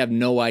Pulisic. They have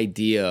no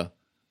idea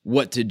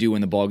what to do when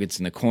the ball gets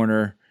in the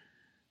corner.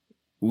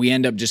 We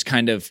end up just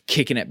kind of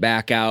kicking it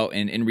back out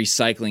and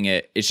recycling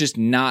it. It's just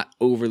not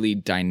overly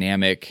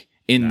dynamic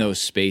in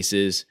those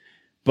spaces.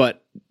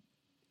 But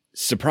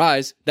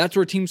surprise, that's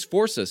where teams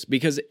force us,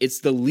 because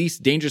it's the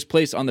least dangerous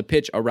place on the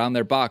pitch around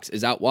their box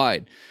is out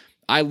wide.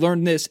 I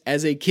learned this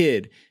as a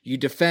kid. You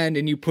defend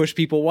and you push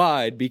people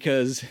wide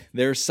because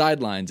they're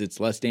sidelines. It's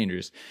less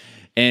dangerous.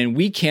 And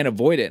we can't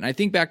avoid it. And I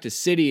think back to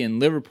City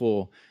and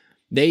Liverpool,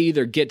 they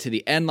either get to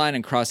the end line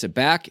and cross it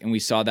back, and we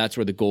saw that's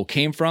where the goal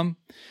came from.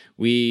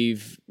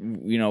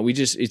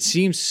 It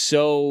seems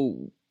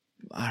so,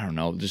 I don't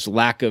know, just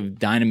lack of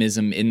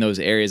dynamism in those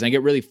areas. And I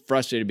get really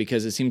frustrated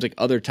because it seems like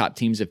other top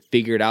teams have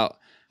figured out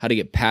how to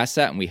get past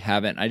that, and we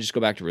haven't. I just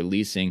go back to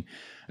releasing.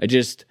 I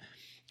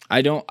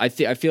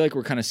feel like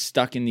we're kind of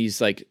stuck in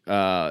these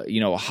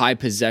high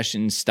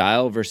possession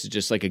style versus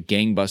just like a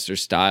gangbuster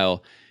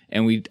style.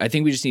 And I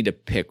think we just need to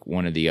pick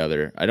one or the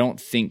other. I don't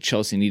think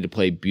Chelsea need to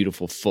play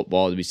beautiful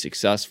football to be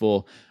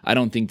successful. I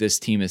don't think this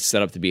team is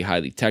set up to be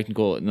highly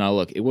technical. Now,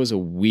 look, it was a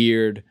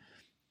weird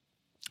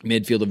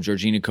midfield of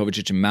Jorginho,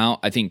 Kovacic, and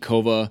Mount. I think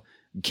Kova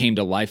came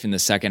to life in the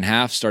second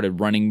half, started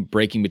running,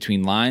 breaking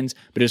between lines,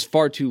 but it's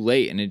far too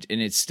late. And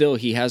it's still,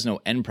 he has no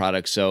end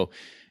product. So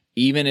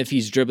even if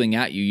he's dribbling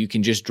at you, you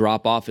can just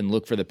drop off and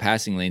look for the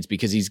passing lanes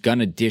because he's going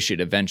to dish it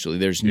eventually.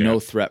 There's no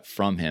threat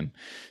from him.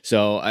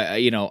 So,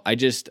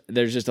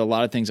 there's just a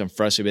lot of things I'm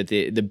frustrated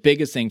with. The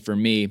biggest thing for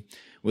me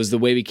was the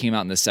way we came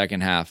out in the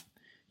second half.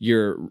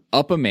 You're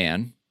up a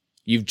man.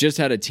 You've just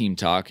had a team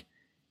talk.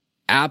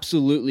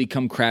 Absolutely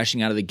come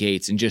crashing out of the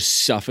gates and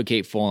just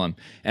suffocate Fulham.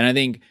 And I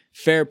think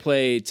fair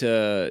play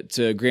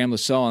to Graham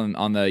Lassalle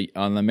on the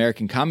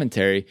American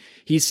commentary.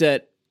 He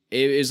said,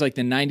 it was like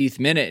the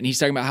 90th minute, and he's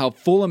talking about how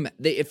Fulham,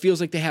 it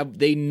feels like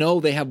they know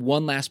they have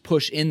one last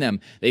push in them.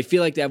 They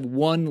feel like they have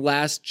one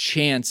last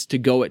chance to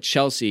go at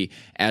Chelsea.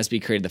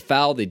 Asby created the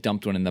foul. They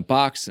dumped one in the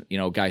box.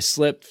 Guy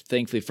slipped,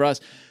 thankfully for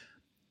us.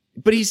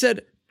 But he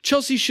said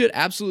Chelsea should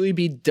absolutely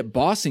be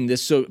bossing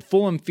this, so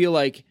Fulham feel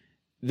like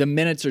the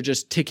minutes are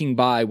just ticking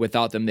by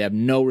without them. They have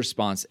no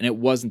response, and it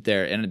wasn't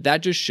there. And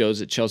that just shows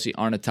that Chelsea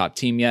aren't a top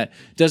team yet.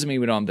 Doesn't mean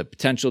we don't have the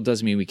potential.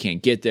 Doesn't mean we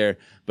can't get there.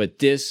 But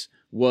this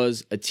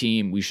was a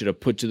team we should have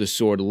put to the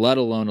sword, let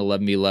alone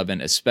 11v11,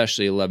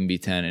 especially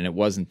 11v10, and it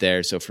wasn't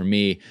there. So for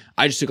me,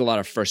 I just took a lot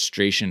of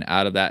frustration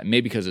out of that,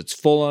 maybe because it's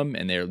Fulham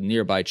and they're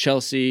nearby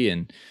Chelsea,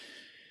 and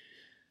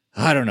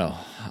I don't know.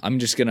 I'm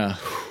just gonna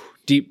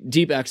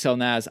deep exhale,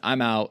 Naz.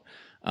 I'm out.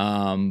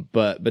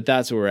 But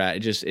that's where we're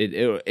at.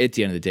 It at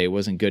the end of the day, it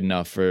wasn't good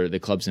enough for the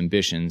club's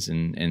ambitions,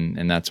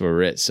 and that's where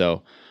we're at.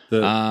 So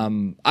I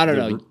don't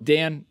know,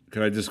 Dan.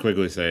 Can I just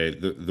quickly say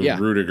the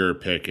Rudiger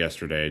pick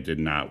yesterday did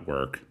not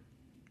work.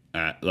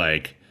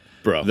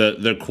 Bro,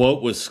 the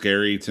quote was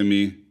scary to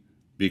me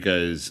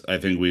because I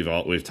think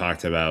we've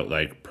talked about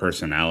like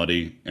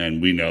personality,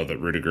 and we know that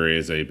Rudiger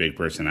is a big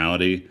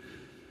personality.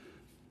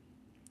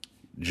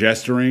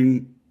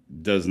 gesturing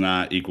does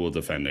not equal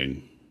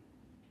defending,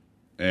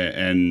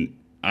 and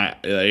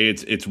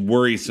it's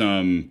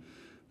worrisome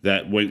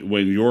that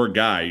when your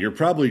guy, you're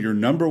probably your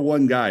number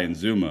one guy in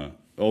Zuma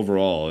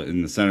overall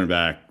in the center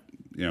back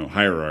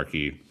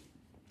hierarchy,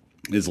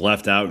 is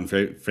left out in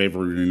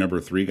favor of your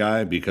number 3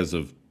 guy because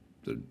of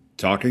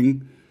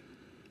talking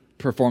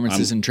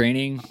performances in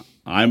training.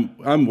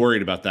 I'm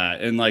worried about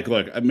that. And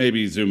look,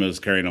 maybe Zuma's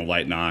carrying a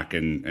light knock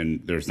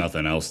and there's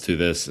nothing else to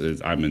this.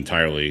 I'm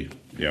entirely,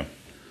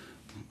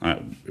 I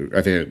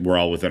think we're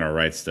all within our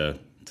rights to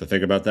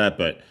think about that,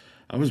 but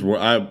I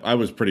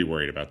was pretty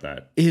worried about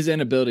that. His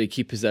inability to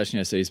keep possession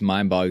yesterday is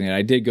mind-boggling. And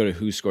I did go to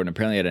Who Scored, and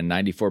apparently had a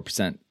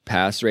 94%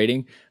 pass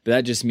rating, but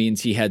that just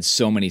means he had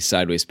so many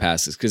sideways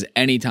passes, because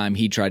anytime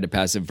he tried to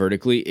pass it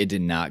vertically, it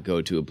did not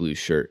go to a blue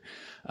shirt.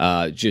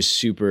 Just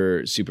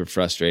super, super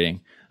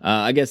frustrating.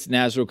 I guess,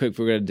 Naz, real quick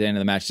before we go to the end of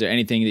the match, is there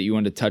anything that you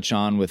wanted to touch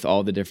on with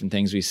all the different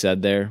things we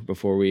said there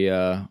before we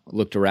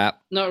look to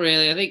wrap? Not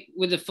really. I think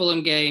with the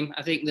Fulham game,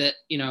 I think that,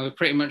 we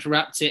pretty much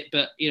wrapped it.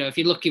 But, if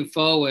you're looking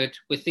forward,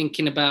 we're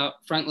thinking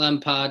about Frank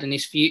Lampard and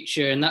his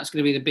future, and that's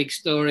going to be the big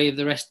story of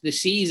the rest of the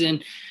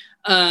season.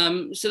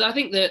 So I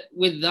think that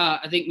with that,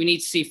 I think we need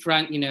to see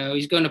Frank,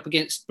 he's going up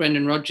against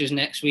Brendan Rodgers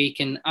next week.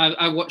 And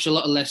I watch a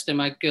lot of Leicester.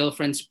 My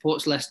girlfriend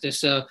supports Leicester,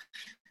 so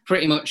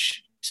pretty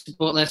much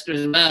support Leicester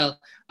as well.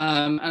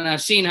 And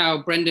I've seen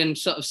how Brendan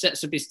sort of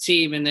sets up his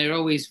team, and they're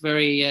always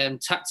very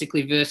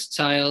tactically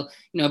versatile.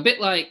 A bit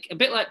like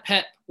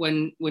Pep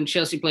when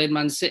Chelsea played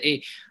Man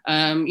City.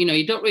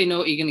 You don't really know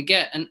what you're going to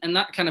get, and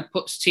that kind of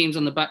puts teams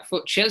on the back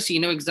foot. Chelsea,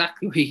 you know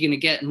exactly what you're going to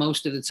get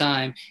most of the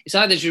time. It's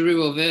either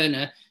Giroud or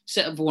Werner.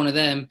 Set up for one of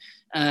them.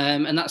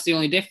 And that's the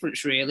only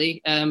difference,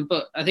 really.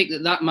 But I think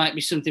that might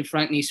be something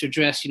Frank needs to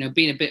address,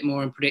 being a bit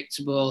more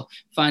unpredictable,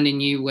 finding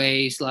new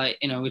ways.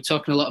 We're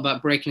talking a lot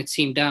about breaking a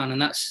team down,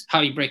 and that's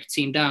how you break a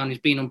team down, is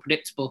being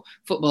unpredictable.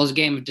 Football is a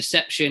game of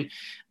deception.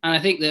 And I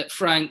think that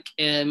Frank,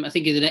 in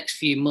the next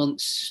few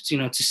months,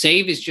 to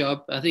save his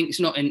job, I think it's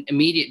not in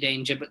immediate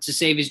danger, but to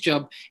save his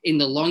job in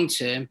the long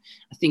term,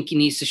 I think he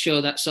needs to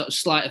show that sort of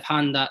sleight of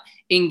hand, that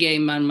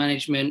in-game man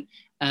management,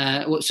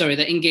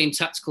 that in-game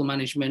tactical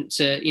management.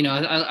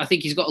 I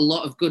think he's got a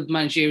lot of good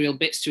managerial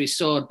bits to his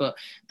sword, but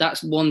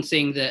that's one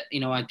thing that,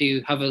 I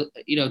do have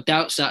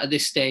doubts at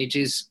this stage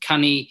is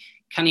can he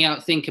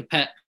outthink a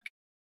Pep?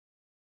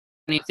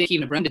 Can he outthink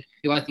even a Brendan,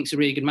 who I think is a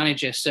really good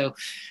manager? So,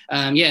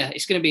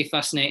 it's going to be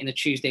fascinating, the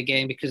Tuesday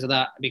game, because of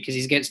that, because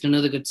he's against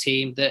another good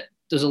team that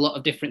does a lot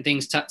of different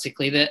things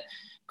tactically that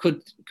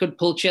could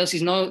pull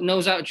Chelsea's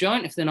nose out of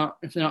joint if they're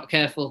not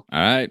careful. All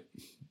right.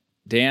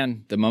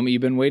 Dan, the moment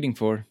you've been waiting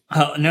for.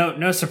 Oh,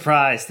 no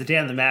surprise. The day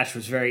of the match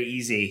was very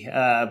easy.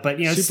 But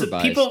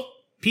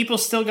people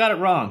still got it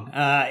wrong.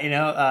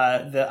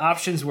 The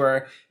options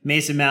were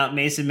Mason Mount,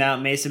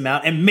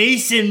 and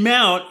Mason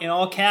Mount in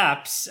all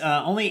caps.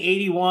 Only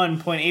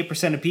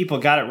 81.8% of people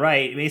got it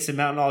right. Mason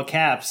Mount in all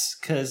caps,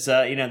 because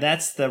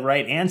that's the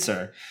right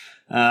answer.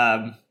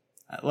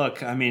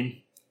 Look,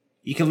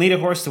 you can lead a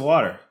horse to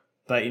water,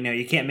 but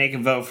you can't make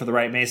him vote for the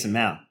right Mason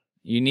Mount.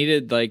 You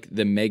needed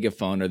the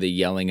megaphone or the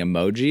yelling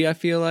emoji, I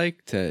feel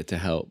like, to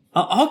help.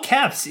 All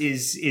caps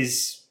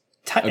is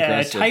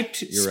typed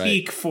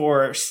speak right.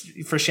 for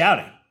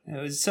shouting.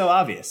 It was so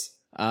obvious.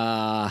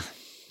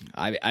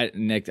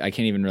 Nick, I can't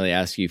even really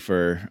ask you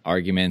for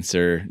arguments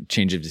or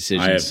change of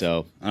decisions.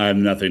 I have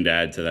nothing to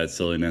add to that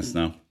silliness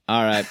now.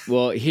 All right.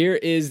 Well, here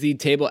is the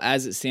table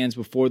as it stands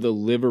before the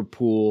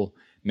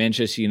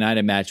Liverpool-Manchester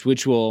United match,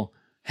 which will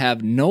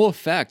have no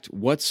effect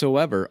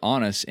whatsoever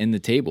on us in the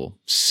table.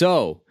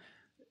 So,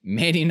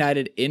 Man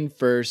United in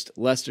first,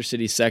 Leicester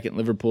City second,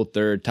 Liverpool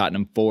third,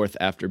 Tottenham fourth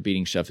after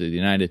beating Sheffield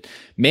United.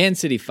 Man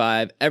City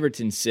 5,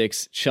 Everton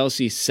 6,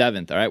 Chelsea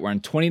 7th. All right, we're on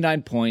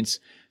 29 points,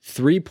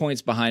 3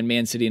 points behind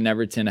Man City and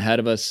Everton ahead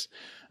of us,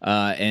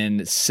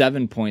 and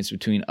 7 points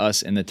between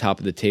us and the top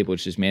of the table,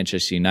 which is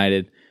Manchester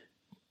United.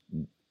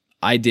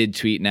 I did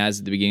tweet Naz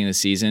at the beginning of the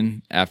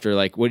season after,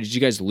 what did you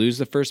guys lose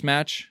the first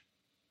match?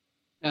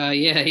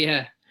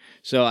 Yeah.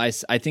 So I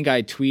think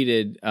I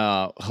tweeted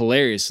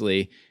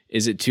hilariously,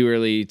 is it too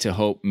early to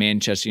hope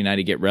Manchester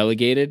United get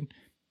relegated?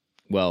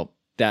 Well,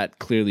 that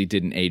clearly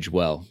didn't age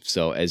well.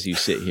 So as you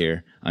sit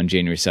here on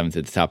January 7th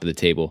at the top of the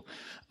table.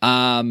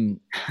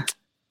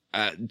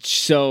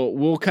 So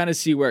we'll kind of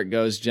see where it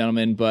goes,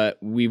 gentlemen. But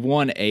we've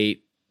won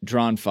 8,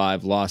 drawn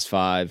 5, lost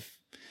 5,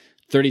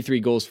 33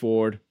 goals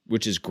forward,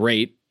 which is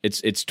great.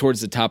 It's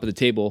towards the top of the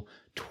table.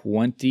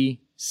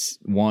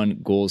 21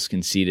 goals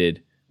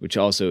conceded, which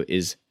also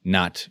is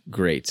not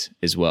great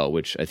as well,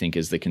 which I think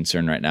is the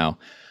concern right now.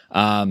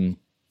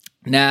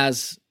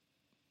 Naz,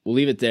 we'll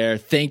leave it there.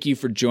 Thank you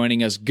for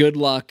joining us. Good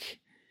luck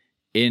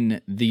in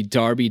the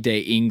Derby Day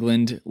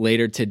England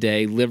later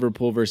today.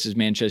 Liverpool versus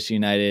Manchester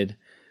United.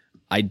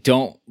 I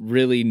don't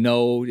really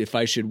know if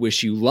I should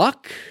wish you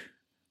luck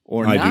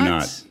or not. I do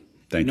not.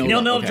 Thank you.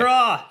 0-0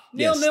 draw.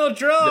 Yes. 0-0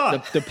 draw.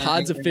 The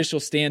pod's official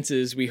stance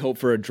is we hope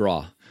for a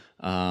draw.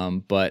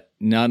 But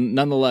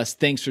nonetheless,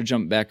 thanks for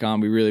jumping back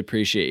on. We really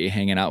appreciate you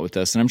hanging out with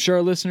us. And I'm sure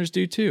our listeners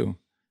do too.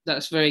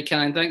 That's very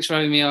kind. Thanks for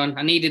having me on.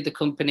 I needed the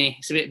company.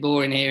 It's a bit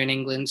boring here in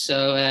England.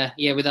 So,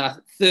 with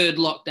our third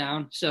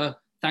lockdown. So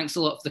thanks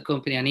a lot for the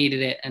company. I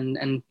needed it.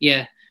 And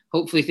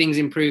hopefully things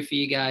improve for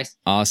you guys.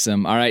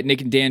 Awesome. All right,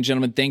 Nick and Dan,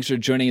 gentlemen, thanks for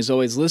joining as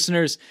always.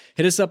 Listeners,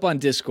 hit us up on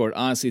Discord.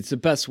 Honestly, it's the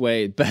best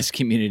way, best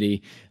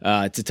community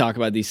to talk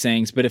about these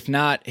things. But if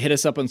not, hit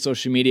us up on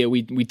social media.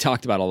 We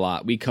talked about a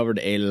lot. We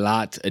covered a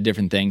lot of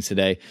different things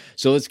today.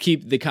 So let's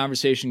keep the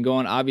conversation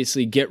going.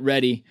 Obviously, get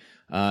ready.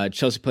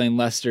 Chelsea playing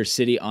Leicester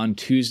City on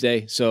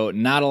Tuesday, so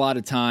not a lot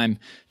of time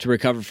to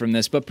recover from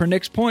this. But per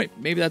Nick's point,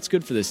 maybe that's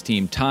good for this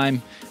team.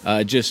 Time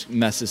just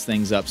messes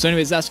things up. So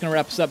anyways, that's going to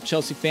wrap us up,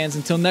 Chelsea fans.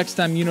 Until next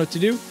time, you know what to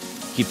do.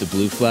 Keep the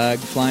blue flag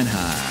flying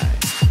high.